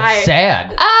I die? That's sad.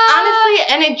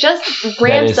 Honestly, and it just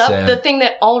ramps is up sad. the thing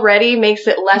that already makes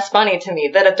it less funny to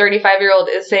me. That a 35-year-old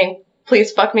is saying,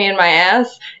 "Please fuck me in my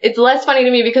ass." It's less funny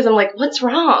to me because I'm like, what's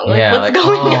wrong? Like, Yeah, what's like,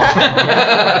 going oh.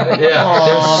 on? Yeah.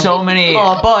 There's so many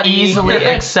buddy. easily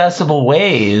accessible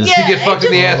ways. Yeah. To get fucked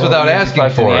in the ass without asking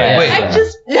Fucked in for the it. ass. Wait. I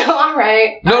just, no, all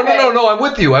right. No. I'm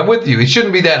with you. It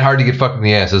shouldn't be that hard to get fucked in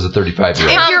the ass as a 35-year-old.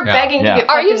 If you're Yeah. begging Yeah. to get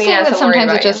Are fucked you in the saying ass, that I'm worried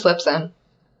sometimes it about just you. slips in?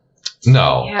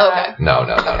 No. Yeah. Okay. No.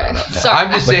 Sorry.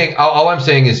 I'm just saying, all I'm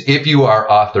saying is if you are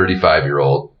a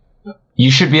 35-year-old,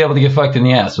 You should be able to get fucked in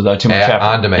the ass without too much effort.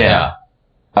 On demand. Yeah.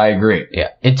 I agree. Yeah.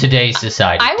 In today's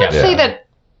society. I would say that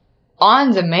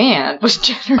on demand was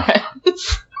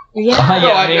generous. Yeah.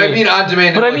 I mean on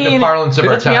demand. But in, like, the parlance of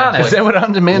our let's be time. honest. Is that what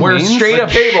on demand We're means? straight up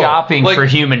shopping Like- for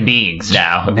human beings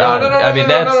now. No.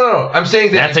 I'm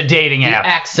saying that That's a dating app.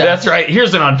 access. That's right.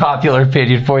 Here's an unpopular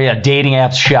opinion for you. Dating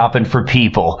apps shopping for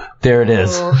people. There it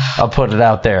is. I'll put it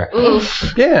out there.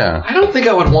 Yeah. I don't think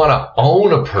I would want to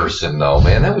own a person though,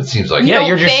 man. That would seems like Yeah, don't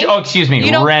you're just, think- excuse me,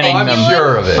 you don't renting think I'm them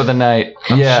sure of it. for the night.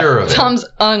 I'm Yeah. sure of it. Tom's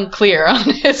unclear on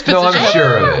his position. No, I'm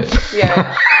sure of it.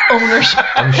 Yeah. Ownership.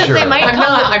 I'm sure. They might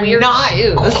come with weird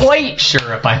shoes. quite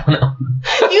sure if I don't know.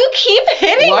 You keep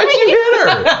hitting Why'd me. you hit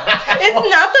her? It's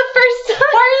not the first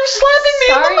time. Why are you slapping me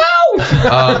in the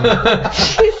mouth?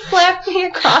 She slapped me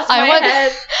across my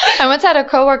head. I once had a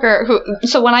coworker who.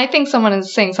 So when I think someone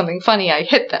is saying something funny, I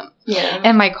hit them. Yeah.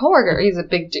 And my coworker, he's a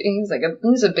big dude.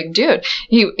 He's a big dude.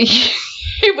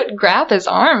 He would grab his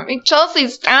arm. Chelsea,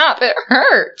 stop! It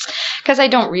hurts because I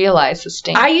don't realize the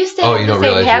sting. I used to Oh, have you the don't same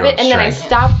realize your habit, own and then I strength.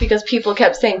 stopped because people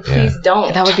kept saying, "Please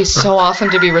don't." That would be so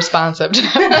awesome to be responsive to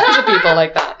people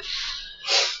like that.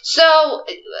 So,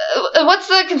 what's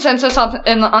the consensus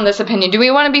on this opinion? Do we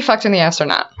want to be fucked in the ass or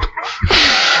not?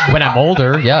 When I'm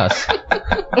older, yes.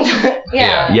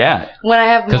 Yeah. Yeah. When I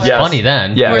have more. Because it's funny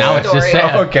then. Yeah. Now it's just Story.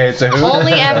 sad. Okay, so who?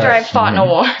 Only after I've fought in a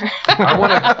war.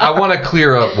 I want to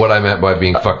clear up what I meant by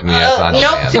being fucked in the ass on Nope,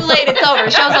 demand. too late. It's over.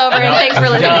 Show's over, and thanks for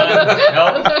listening.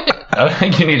 Nope. I don't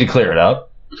think you need to clear it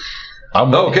up. I'm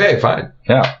with you. Okay, fine.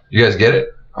 Yeah. You guys get it?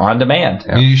 On demand.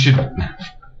 You should.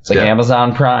 It's like Yeah.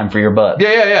 Amazon Prime for your butt.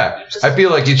 Yeah. I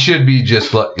feel like it should be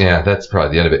just like, yeah, that's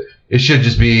probably the end of it. It should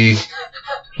just be,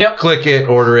 click it,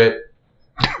 order it.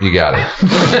 You got it.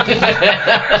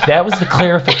 That was the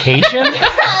clarification?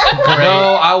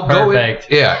 No, I'll Perfect.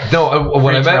 go in. Yeah. No,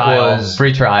 what I Free meant trial. was.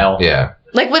 Free trial. Yeah.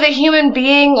 Like with a human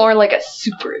being or like a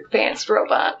super advanced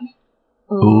robot.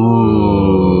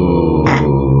 Ooh.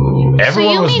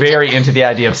 Everyone you was mean to- very into the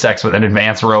idea of sex with an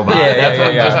advanced robot. That's what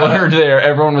I just learned there.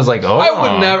 Everyone was like, oh.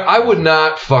 I would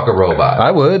not fuck a robot. I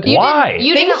would. Why?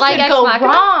 You Things didn't like could Ex go Machina?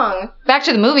 wrong. Back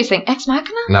to the movies thing. Ex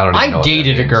Machina? No, I don't even know I what that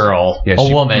dated a means. girl, Yeah, a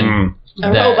she- woman.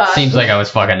 A that robot. seems like I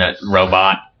was fucking a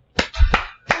robot.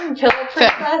 Pillow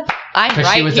princess. I'm Because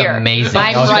right she was here. amazing.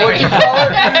 I'm I was right like, here.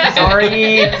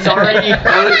 sorry.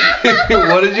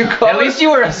 What did you call At it? least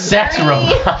you were a sex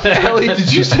robot. Ellie,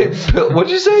 did you say, what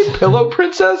did you say? Pillow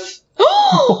princess?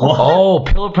 Oh,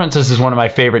 Pillow Princess is one of my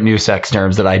favorite new sex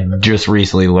terms that I just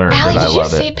recently learned, Allie, and I did you love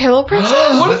say it. pillow princess?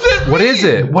 What is it? What is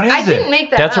it? What is I it? didn't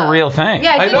make that That's up. a real thing.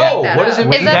 Yeah, I did I know. make that What does it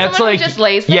up. mean? Is that That's someone like who just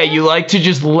lays yeah, there? you like to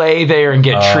just lay there and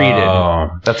get treated.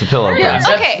 Oh. That's a Pillow Yeah.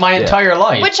 Princess. Okay. That's my entire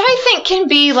life. Which I think can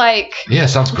be like. Yeah,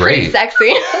 sounds Pretty great.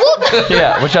 sexy.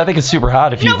 Yeah, which I think is super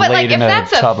hot if No, you've but, laid like, in if a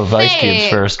that's a tub of ice thing- cubes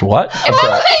first. What? I'm Oh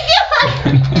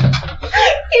sorry. my god!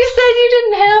 You said you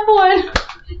didn't have one.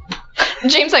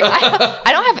 James, like,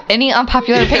 I don't have any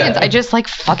unpopular opinions. I just like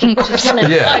fucking pussy.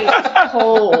 Yeah.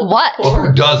 Cold. What? Well,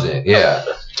 who doesn't? Yeah.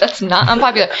 That's not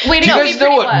unpopular. Wait, Do you guys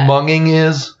know what munging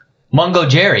is? Mungo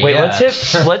Jerry. Wait, yeah.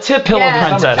 let's hit Pillow Yeah,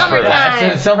 Princess for summertime. that.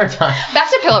 That's in summertime.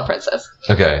 That's a pillow princess.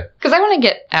 Okay. Because I want to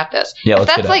get at this. Yeah, if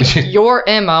let's that's get like your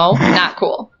MO, not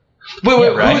cool.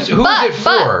 Wait, right. who's it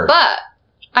for? But,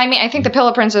 I mean, I think the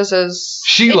pillow princess is.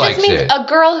 She It likes just means it. a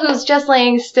girl who's just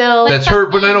laying still. That's her,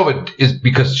 but I know, but is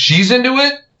because she's into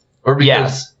it? Or because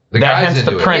Yes. the That guy's hence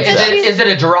into the it? princess. Is it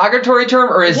a derogatory term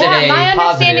or is yeah, it a my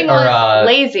understanding positive was or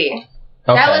lazy.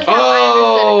 okay. That was how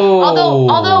I understood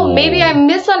it. Although maybe I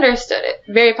misunderstood it.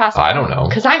 Very possible. I don't know.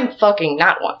 Because I'm fucking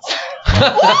not once.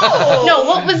 No,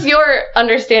 what was your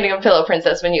understanding of Pillow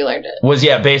Princess when you learned it? Was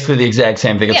basically the exact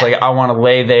same thing. It's Yeah. like I want to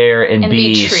lay there and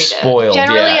be be treated. spoiled.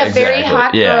 Generally, yeah, a very exactly.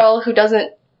 hot Yeah. girl who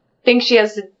doesn't think she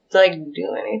has to like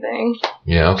do anything.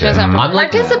 Yeah, She okay. doesn't have to I'm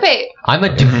like Participate. I'm a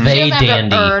She duvet doesn't have to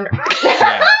dandy. earn.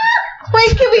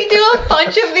 Wait, can we do a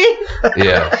bunch of these?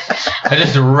 Yeah. I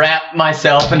just wrap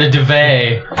myself in a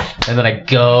duvet and then I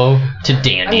go to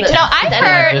dandy. I'm the- No, I've Then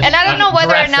heard, just and I don't know whether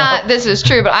or dress not up. this is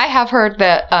true, but I have heard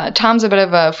that Tom's a bit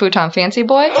of a futon fancy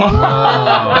boy.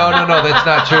 No, that's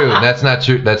not true. That's not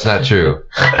true. That's not true.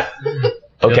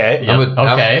 Okay. Yep,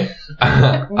 okay.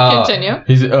 Continue.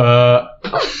 He's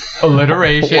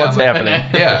alliteration. What's happening?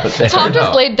 Yeah. Tom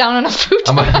just No. laid down on a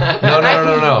futon.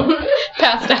 No.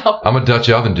 Passed out. I'm a Dutch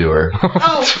oven doer.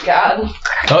 Oh God.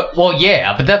 Well,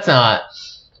 yeah, but that's not.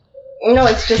 No,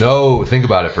 it's just. No, think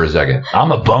about it for a second.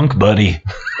 I'm a bunk buddy.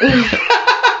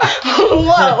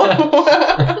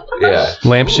 Whoa. Yeah.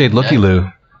 Lampshade looky loo.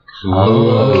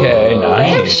 Okay,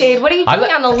 nice. Lampshade. What are you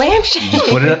doing on the lampshade?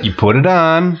 You put it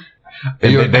on.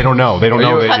 They don't know. They don't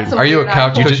know. Are you a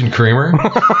couch cushion creamer?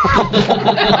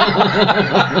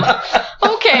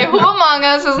 Okay, who among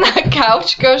us is not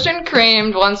couch cushion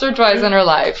creamed once or twice in her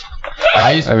life?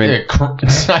 I used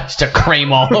to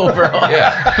cream all over.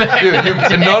 Yeah,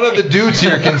 dude. None of the dudes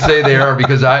here can say they are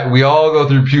because we all go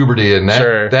through puberty, and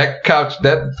that couch,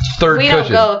 that third we cushion. We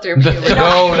don't go through puberty.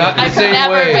 No, not the same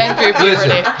way. I've never been through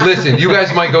puberty. Listen. You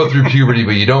guys might go through puberty,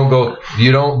 but you don't.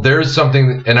 There's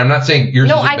something, and I'm not saying yours.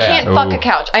 No, isn't I bad. can't fuck a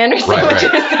couch. I understand what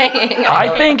you're saying.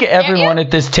 I think everyone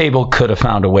at this table could have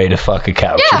found a way to fuck a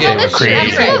couch. Yeah, that's true.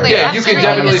 Absolutely. Yeah, you can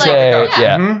definitely say,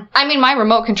 yeah. Mm-hmm. I mean, my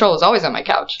remote control is always on my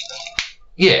couch.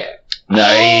 Yeah.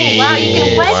 Nice. Oh, wow, you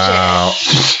can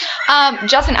wedge it.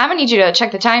 Justin, I'm gonna need you to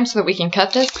check the time so that we can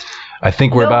cut this. I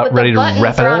think we're about ready to wrap it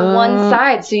up. The buttons are on one up.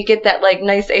 side, so you get that like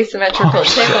nice asymmetrical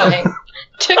tickling.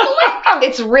 Tickling?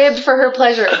 It's ribbed for her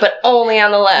pleasure, but only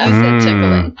on the left.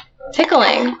 Tickling.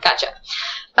 Tickling.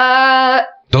 Gotcha.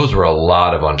 Those were a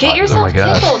lot of unpopular. Get yourself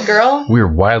gosh. tickled, girl. We're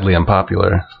wildly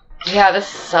unpopular. Yeah, this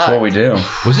sucks. That's what we do.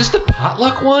 Was this the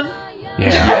potluck one?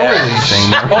 Yeah.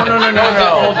 Oh, no.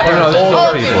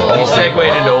 Old people. He segued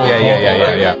into old people.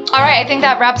 Yeah. All right, I think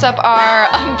that wraps up our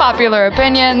unpopular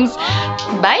opinions.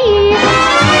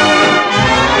 Bye.